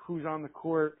in who's on the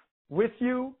court with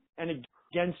you and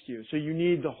against you. So you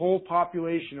need the whole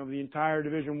population of the entire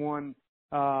Division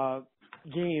I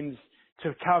games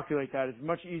to calculate that. It's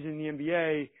much easier in the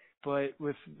NBA, but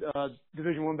with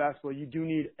Division I basketball, you do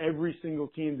need every single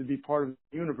team to be part of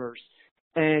the universe.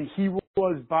 And he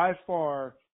was by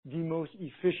far the most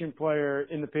efficient player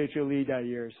in the Patriot League that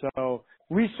year. So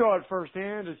we saw it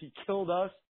firsthand as he killed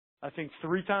us, I think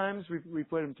 3 times. We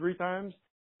played him 3 times.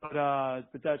 But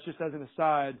that's just as an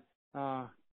aside,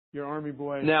 your Army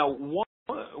boy. Now,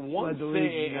 one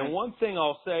thing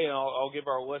I'll say, and I'll give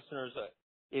our listeners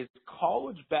is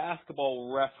College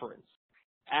Basketball Reference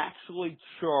actually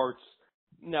charts.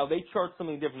 Now they chart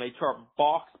something different. They chart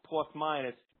box plus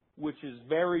minus, which is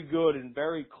very good and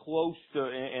very close to.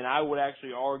 And I would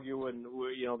actually argue, and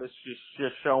this is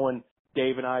just showing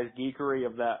Dave and I's geekery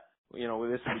of that. This would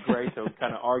be great to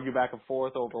kind of argue back and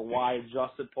forth over why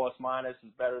adjusted plus minus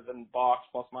is better than box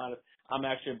plus minus. I'm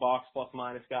actually a box plus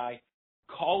minus guy.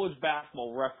 College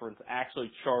Basketball Reference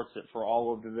actually charts it for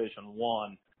all of Division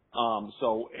One.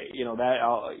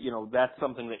 That's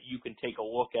something that you can take a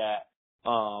look at.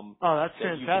 That's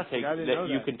fantastic. I didn't know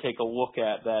that. You can take a look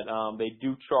at that. They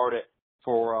do chart it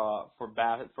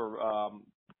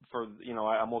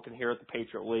I'm looking here at the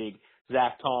Patriot League.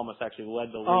 Zach Thomas actually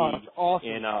led the league awesome.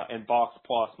 in box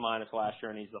plus minus last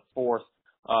year, and he's the fourth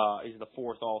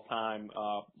all time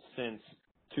since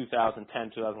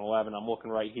 2010, 2011. I'm looking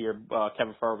right here.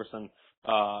 Kevin Ferguson,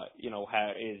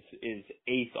 is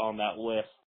eighth on that list.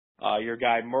 Your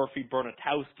guy Murphy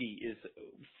Bernatowski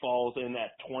falls in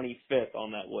at 25th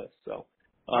on that list. So,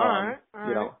 all right.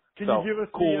 Can you give us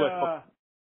cool list?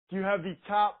 Do you have the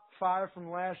top 5 from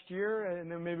last year,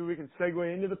 and then maybe we can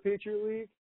segue into the Patriot League?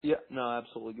 Yeah, no,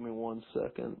 absolutely. Give me 1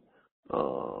 second.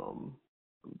 I'm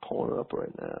pulling it up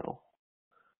right now.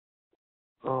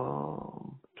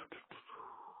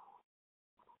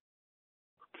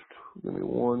 Give me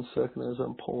 1 second as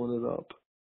I'm pulling it up.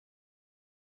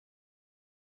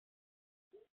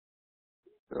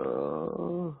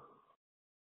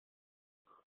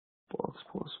 Box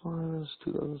plus minus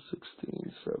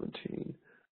 2016, 17.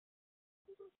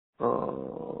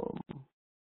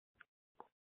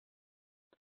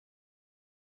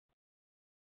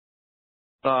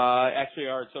 Actually,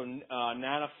 all right. So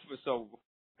Nana. So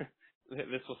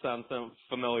this will sound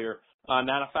familiar.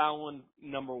 Nana Fallon,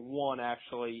 number 1,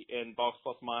 actually in box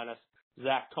plus minus.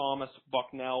 Zach Thomas,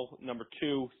 Bucknell, number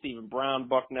 2. Stephen Brown,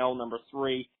 Bucknell, number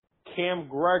 3. Cam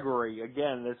Gregory,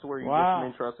 again, this is where you get some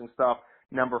interesting stuff.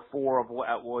 Number 4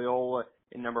 at Loyola,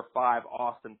 and number 5,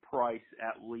 Austin Price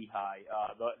at Lehigh.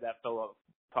 That fell up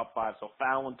top 5. So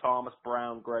Fallon, Thomas,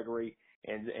 Brown, Gregory,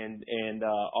 and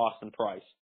Austin Price.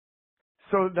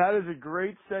 So that is a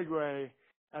great segue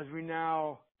as we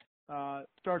now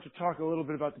start to talk a little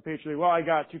bit about the Patriot League. Well, I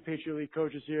got 2 Patriot League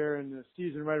coaches here, and the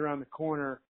season right around the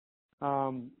corner.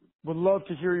 Would love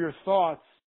to hear your thoughts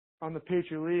on the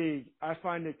Patriot League. I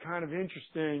find it kind of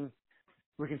interesting.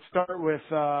 We can start with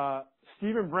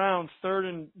Stephen Brown, 3rd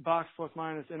in box plus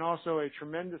minus, and also a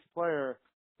tremendous player,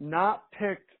 not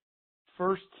picked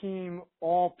first team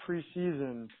all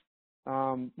preseason.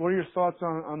 What are your thoughts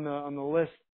on the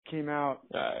list? Came out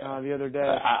the other day.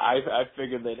 I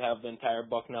figured they'd have the entire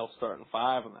Bucknell starting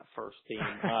 5 on that first team.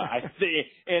 I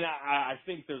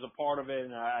think there's a part of it,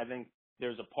 and I think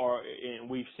there's a part, and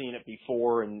we've seen it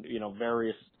before, and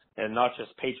various, and not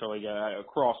just Patriot League,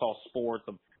 across all sports.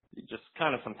 Of just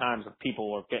kind of sometimes if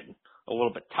people are getting a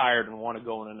little bit tired and want to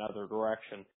go in another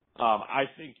direction. I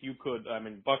think you could. I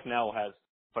mean, Bucknell has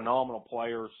phenomenal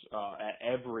players at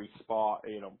every spot,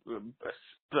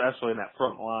 especially in that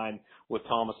front line with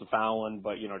Thomas and Fallon,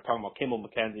 but, talking about Kimball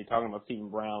McKenzie, talking about Stephen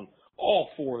Brown, all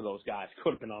 4 of those guys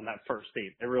could have been on that first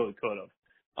team. They really could have.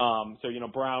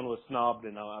 Brown was snubbed,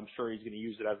 and I'm sure he's going to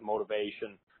use it as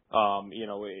motivation, and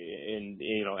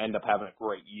end up having a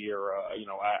great year.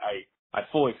 I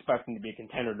fully expect him to be a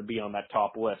contender to be on that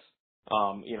top list,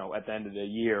 at the end of the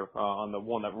year, on the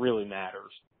one that really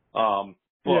matters. But,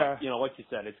 like you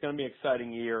said, it's going to be an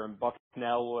exciting year, and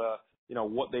Bucknell,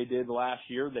 what they did last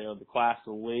year, they are the class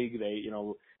of the league,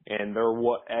 and they're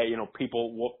what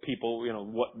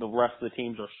the rest of the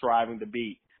teams are striving to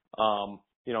beat. And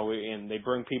they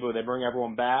bring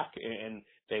everyone back, and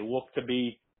they look to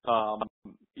be,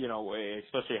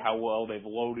 especially how well they've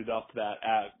loaded up that,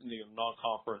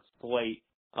 non-conference slate.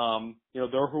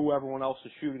 They're who everyone else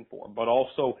is shooting for, but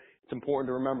also it's important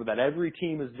to remember that every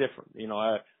team is different.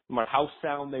 No matter how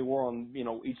sound they were on,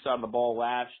 each side of the ball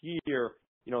last year,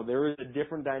 there is a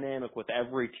different dynamic with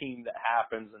every team that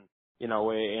happens. And,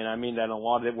 and I mean that in a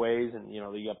lot of ways. And,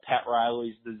 you have Pat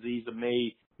Riley's disease of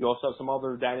me. You also have some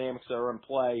other dynamics that are in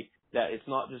play that it's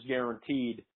not just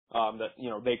guaranteed, that,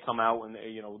 they come out and,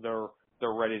 they're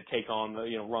ready to take on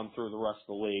run through the rest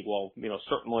of the league. Well,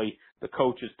 certainly the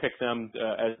coaches pick them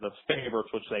as the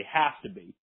favorites, which they have to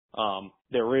be.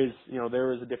 There is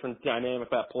a different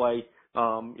dynamic at play.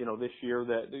 This year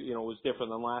that, was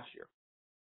different than last year.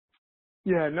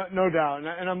 Yeah, no doubt.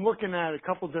 And I'm looking at a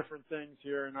couple different things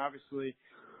here, and obviously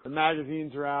the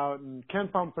magazines are out, and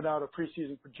KenPom put out a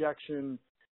preseason projection,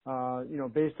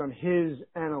 based on his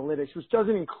analytics, which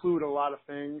doesn't include a lot of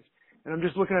things. And I'm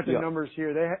just looking at the numbers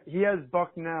here. He has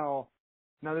Bucknell.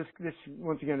 Now this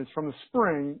once again is from the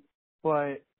spring,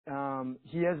 but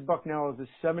he has Bucknell as the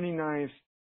 79th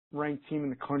ranked team in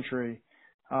the country,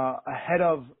 ahead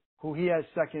of who he has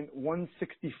second,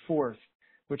 164th,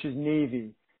 which is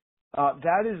Navy.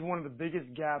 That is one of the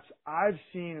biggest gaps I've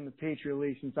seen in the Patriot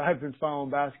League since I've been following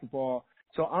basketball.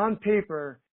 So on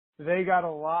paper, they got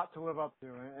a lot to live up to,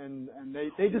 and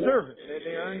they deserve it.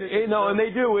 They earned it. And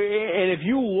they do. And if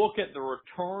you look at the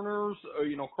returners,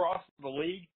 across the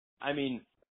league, I mean,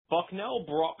 Bucknell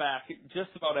brought back just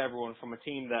about everyone from a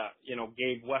team that,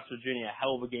 gave West Virginia a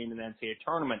hell of a game in the NCAA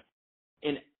tournament.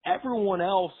 And everyone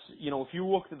else, if you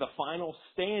looked at the final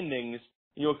standings,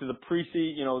 you looked at the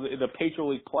the Patriot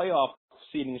League playoff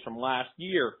seedings from last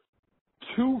year,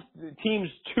 teams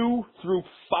 2 through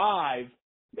 5,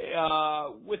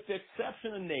 with the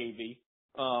exception of Navy,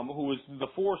 who was the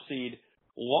 4 seed,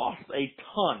 lost a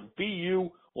ton. BU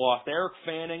lost Eric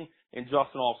Fanning and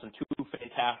Justin Olson, 2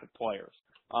 fantastic players.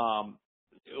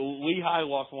 Lehigh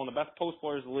lost one of the best post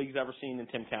players the league's ever seen in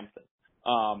Tim Kempton.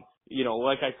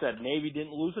 Like I said, Navy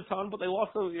didn't lose a ton, but they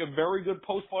lost a very good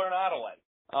post player in Adelaide.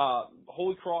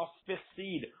 Holy Cross, 5th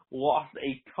seed, lost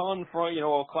a ton from,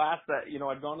 a class that,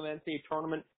 had gone to the NCAA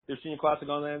tournament. Their senior class had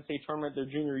gone to the NCAA tournament their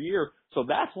junior year. So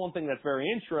that's one thing that's very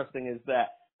interesting is that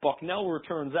Bucknell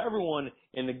returns everyone,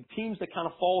 and the teams that kind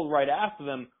of followed right after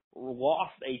them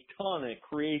lost a ton. It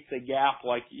creates a gap,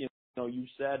 like, you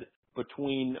said,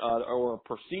 between, or a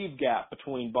perceived gap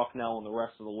between Bucknell and the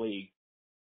rest of the league.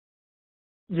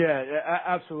 Yeah,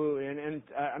 absolutely. And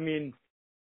I mean,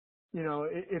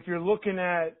 if you're looking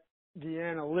at the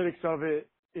analytics of it,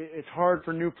 it's hard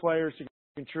for new players to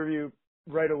contribute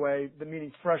right away.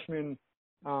 Meaning freshmen.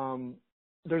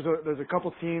 There's a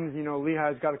couple teams.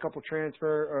 Lehigh's got a couple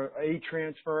a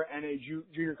transfer and a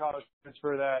junior college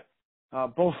transfer that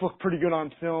both look pretty good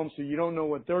on film. So you don't know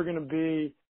what they're going to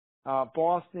be.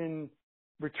 Boston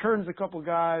returns a couple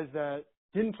guys that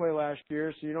didn't play last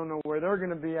year, so you don't know where they're going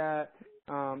to be at.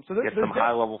 So get some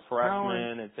high-level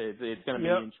freshmen. It's going to be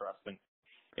interesting.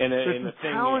 And there's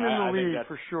talent in the league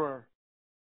for sure.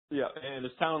 Yeah, and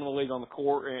there's talent in the league on the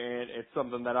court, and it's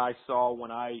something that I saw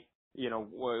when I,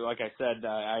 like I said,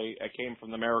 I came from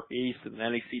the America East and the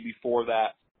NEC before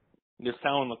that. There's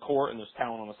talent on the court and there's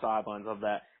talent on the sidelines of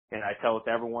that. And I tell it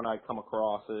to everyone I come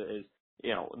across is,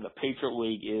 the Patriot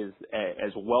League is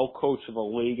as well coached of a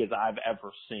league as I've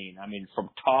ever seen. I mean, from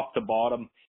top to bottom,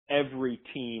 every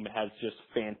team has just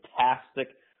fantastic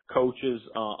coaches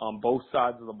on both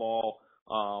sides of the ball.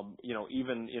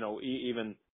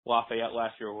 Even Lafayette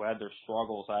last year who had their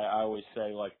struggles. I always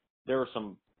say, like, there are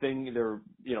some things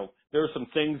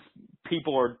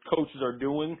coaches are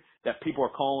doing that people are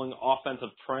calling offensive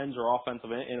trends or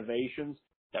offensive innovations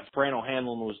that Fran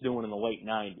O'Hanlon was doing in the late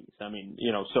 90s. I mean,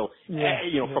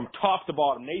 from top to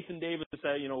bottom, Nathan Davis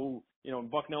said,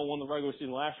 Bucknell won the regular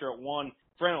season last year at 1,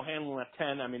 Fran O'Hanlon at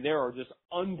 10. I mean, there are just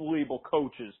unbelievable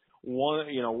coaches.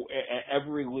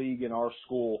 Every league in our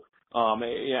school,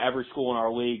 every school in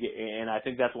our league, and I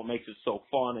think that's what makes it so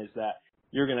fun is that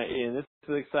and this is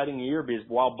an exciting year because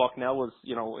while Bucknell is,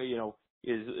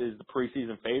 is the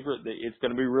preseason favorite, it's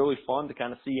going to be really fun to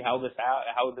kind of see how this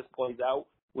plays out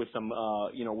with some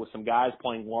guys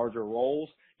playing larger roles,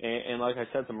 and like I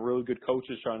said, some really good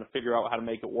coaches trying to figure out how to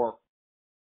make it work.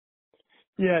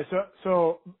 Yeah,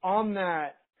 so on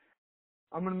that,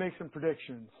 I'm going to make some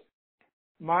predictions.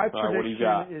 My prediction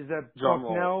is that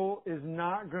Bucknell is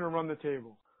not going to run the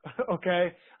table.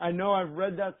 Okay? I know I've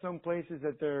read that some places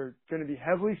that they're going to be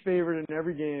heavily favored in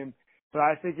every game, but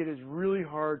I think it is really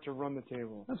hard to run the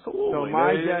table. Absolutely. So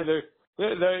my guess,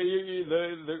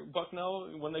 the Bucknell,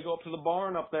 when they go up to the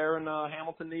barn up there in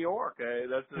Hamilton, New York,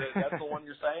 that's the one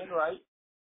you're saying, right?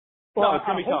 Well, no, it's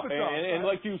going to be tough. And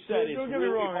like you said, don't get me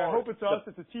wrong. I hope it's us.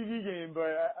 It's a TV game, but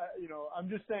I'm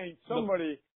just saying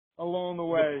somebody along the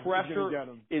way the pressure is going to get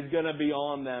them. Is going to be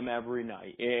on them every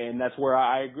night, and that's where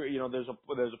I agree. There's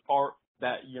a part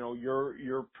that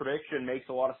your prediction makes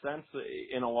a lot of sense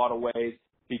in a lot of ways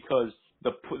because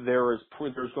there's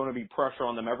going to be pressure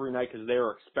on them every night because they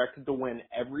are expected to win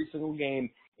every single game,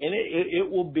 and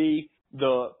it will be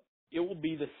the 2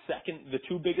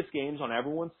 biggest games on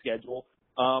everyone's schedule.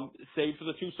 Save for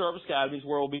the 2 service academies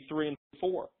where it'll be 3 and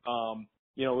 4.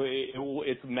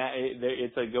 It's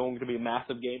going to be a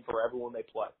massive game for everyone they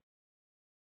play.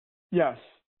 Yes,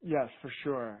 for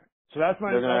sure. So that's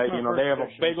my. They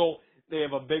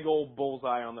have a big old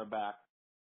bullseye on their back.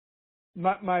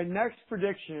 My next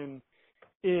prediction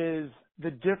is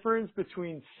the difference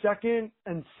between 2nd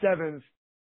and 7th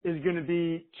is going to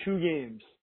be 2 games.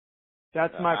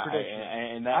 That's my prediction.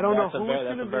 And I don't know who it's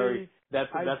going to be. I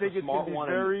think it's going to be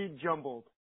very jumbled.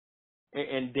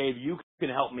 And Dave, you can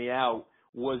help me out.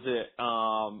 Was it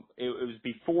was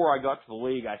before I got to the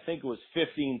league. I think it was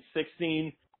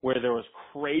 15-16 where there was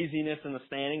craziness in the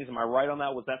standings. Am I right on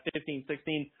that? Was that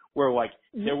 15-16 where like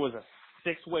there was a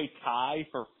 6-way tie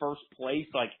for first place,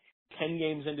 like 10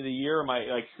 games into the year? Am I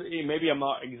like, maybe I'm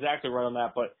not exactly right on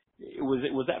that, but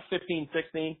was that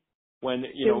 15-16 when,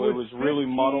 you know, it was really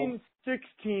muddled?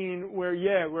 15-16 where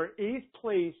 8th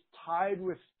place tied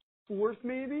with 4th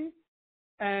maybe.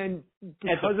 And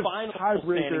because at the of final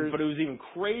tiebreakers, standings, but it was even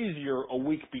crazier a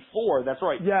week before. That's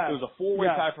right. Yeah. It was a 4-way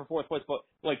tie for 4th place, but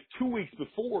like 2 weeks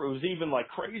before, it was even like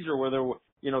crazier where there were,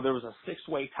 you know, there was a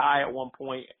 6-way tie at one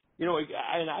point. You know,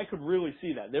 and I could really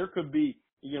see that. There could be,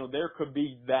 you know, there could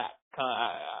be that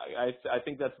kind I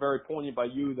think that's very poignant by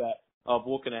you, that of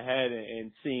looking ahead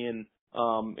and seeing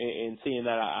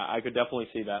that. I could definitely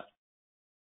see that.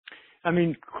 I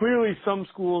mean, clearly some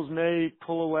schools may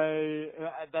pull away.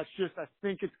 That's just, I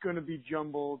think it's going to be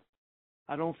jumbled.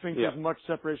 I don't think there's much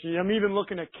separation. I'm even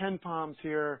looking at Ken Palms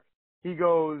here. He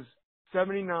goes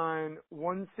 79,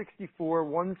 164,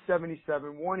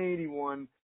 177, 181,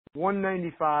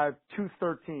 195,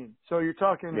 213. So you're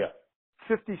talking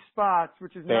 50 spots,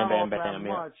 which is not all that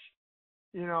much,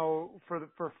 you know,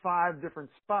 for 5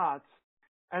 different spots.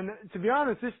 And to be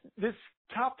honest, this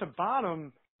top to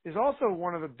bottom is also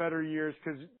one of the better years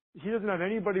because he doesn't have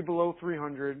anybody below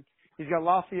 300. He's got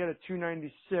Lafayette at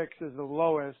 296 as the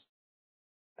lowest,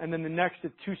 and then the next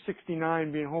at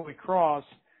 269 being Holy Cross.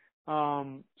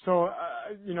 You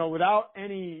know, without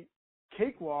any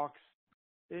cakewalks,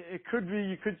 it could be,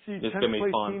 you could see 10th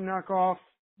place team knock off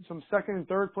some 2nd and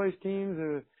 3rd place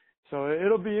teams. So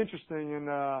it'll be interesting,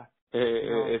 and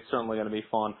it's certainly going to be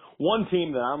fun. One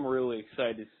team that I'm really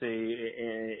excited to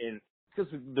see, and because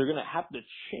they're going to have to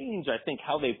change, I think,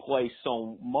 how they play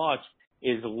so much,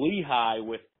 is Lehigh,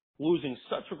 with losing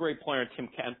such a great player, Tim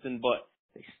Kempton, but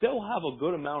they still have a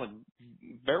good amount of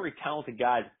very talented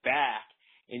guys back,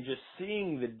 and just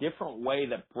seeing the different way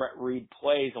that Brett Reed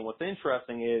plays. And what's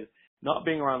interesting is, not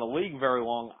being around the league very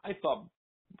long, I thought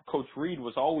Coach Reed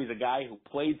was always a guy who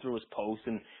played through his post,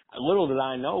 and little did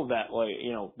I know that, like,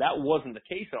 you know, that wasn't the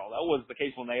case at all. That was the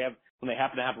case when they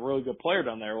happen to have a really good player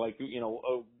down there, like, you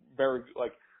know, very,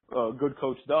 like, good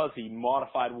coach does. He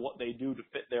modified what they do to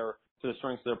fit to the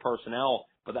strengths of their personnel.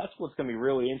 But that's what's going to be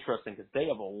really interesting, because they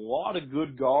have a lot of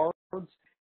good guards,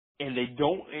 and they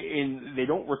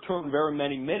don't return very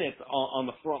many minutes on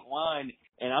the front line.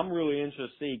 And I'm really interested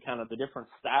to see kind of the different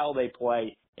style they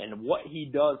play and what he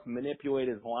does to manipulate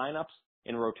his lineups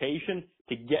in rotation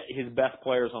to get his best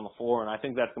players on the floor. And I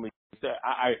think that's going to be,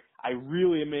 I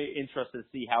really am interested to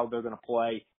see how they're going to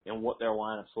play and what their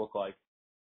lineups look like.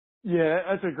 Yeah,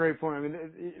 that's a great point. I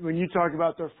mean, when you talk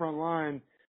about their front line,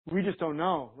 we just don't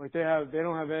know. Like they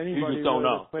don't have anybody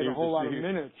that's played a whole lot of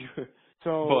minutes.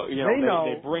 So but, you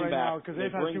know, they bring right back, now because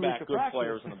they've had 2 weeks of good practice,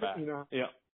 players in the back. You know? Yeah.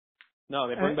 No,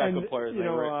 they bring back good players. You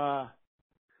know,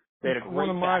 they had a great one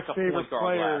of my favorite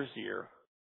players last year.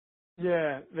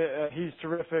 Yeah, he's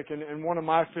terrific, and one of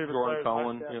my favorite Jordan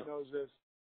players Cohen, knows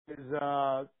this is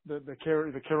the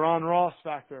Kieran Ross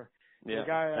factor. Yeah, the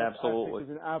guy absolutely. I think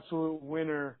is an absolute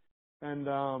winner, and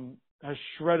has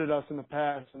shredded us in the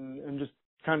past, and just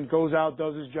kind of goes out,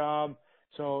 does his job.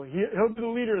 So he'll be the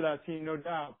leader of that team, no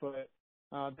doubt. But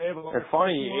they have a lot. It's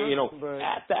funny, you know,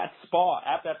 at that spot,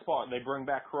 they bring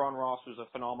back Kieran Ross, who's a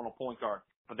phenomenal point guard.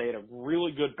 But they had a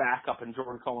really good backup in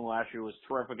Jordan Cohen last year, who was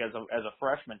terrific as a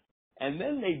freshman. And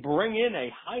then they bring in a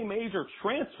high major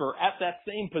transfer at that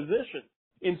same position.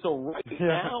 And so right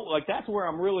now, like, that's where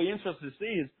I'm really interested to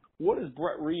see is what does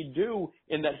Brett Reed do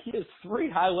in that he has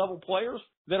 3 high-level players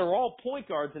that are all point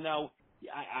guards. And now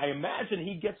I imagine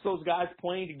he gets those guys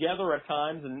playing together at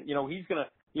times. And, you know, he's going to,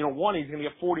 you know, he's going to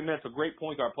get 40 minutes of great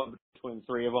point guard play between the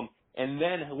 3 of them. And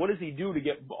then what does he do to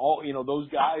get all, you know, those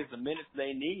guys the minutes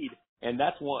they need? And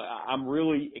that's what I'm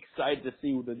really excited to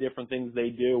see the different things they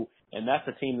do. And that's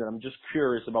a team that I'm just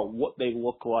curious about what they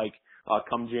look like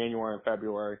come January and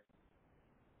February.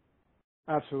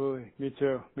 Absolutely. Me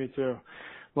too.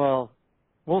 Well,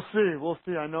 we'll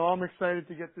see. I know I'm excited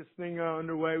to get this thing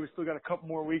underway. We still got a couple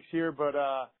more weeks here, but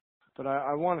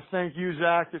I want to thank you,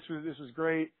 Zach. This was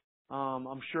great.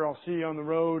 I'm sure I'll see you on the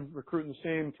road recruiting the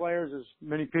same players as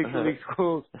many Patriot League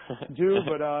schools do.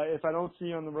 But if I don't see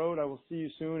you on the road, I will see you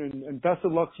soon. And best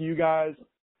of luck to you guys.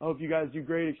 I hope you guys do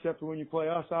great, except for when you play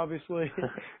us, obviously.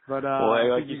 But well,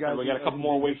 like you said, we got a couple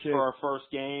more weeks for our first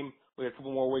game. We got a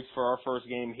couple more weeks for our first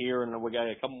game here, and then we got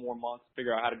a couple more months to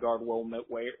figure out how to guard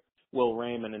Will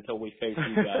Raymond until we face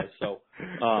you guys. So,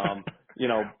 you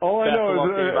know, all I know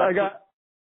is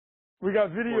we got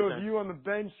video of you on the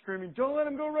bench screaming, "Don't let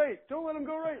him go right! Don't let him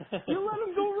go right! You let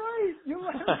him go right! You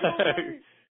let him go right!"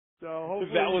 So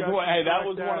hopefully that was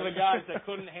one out. of the guys that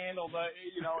couldn't handle the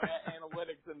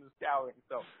analytics and the scouting.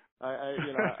 So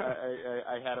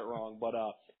I had it wrong. But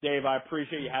Dave, I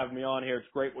appreciate you having me on here. It's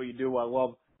great what you do. I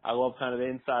love kind of the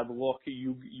inside look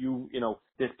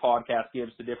this podcast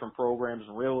gives to different programs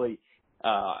and really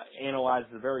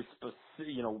analyzes a very specific,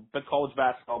 college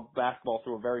basketball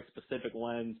through a very specific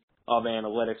lens of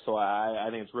analytics. So I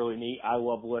think it's really neat. I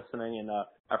love listening, and I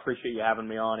appreciate you having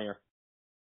me on here.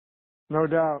 No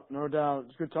doubt.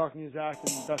 It's good talking to you, Zach,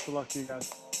 and best of luck to you guys.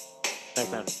 Thanks,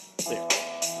 man. See you.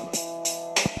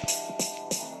 Bye-bye.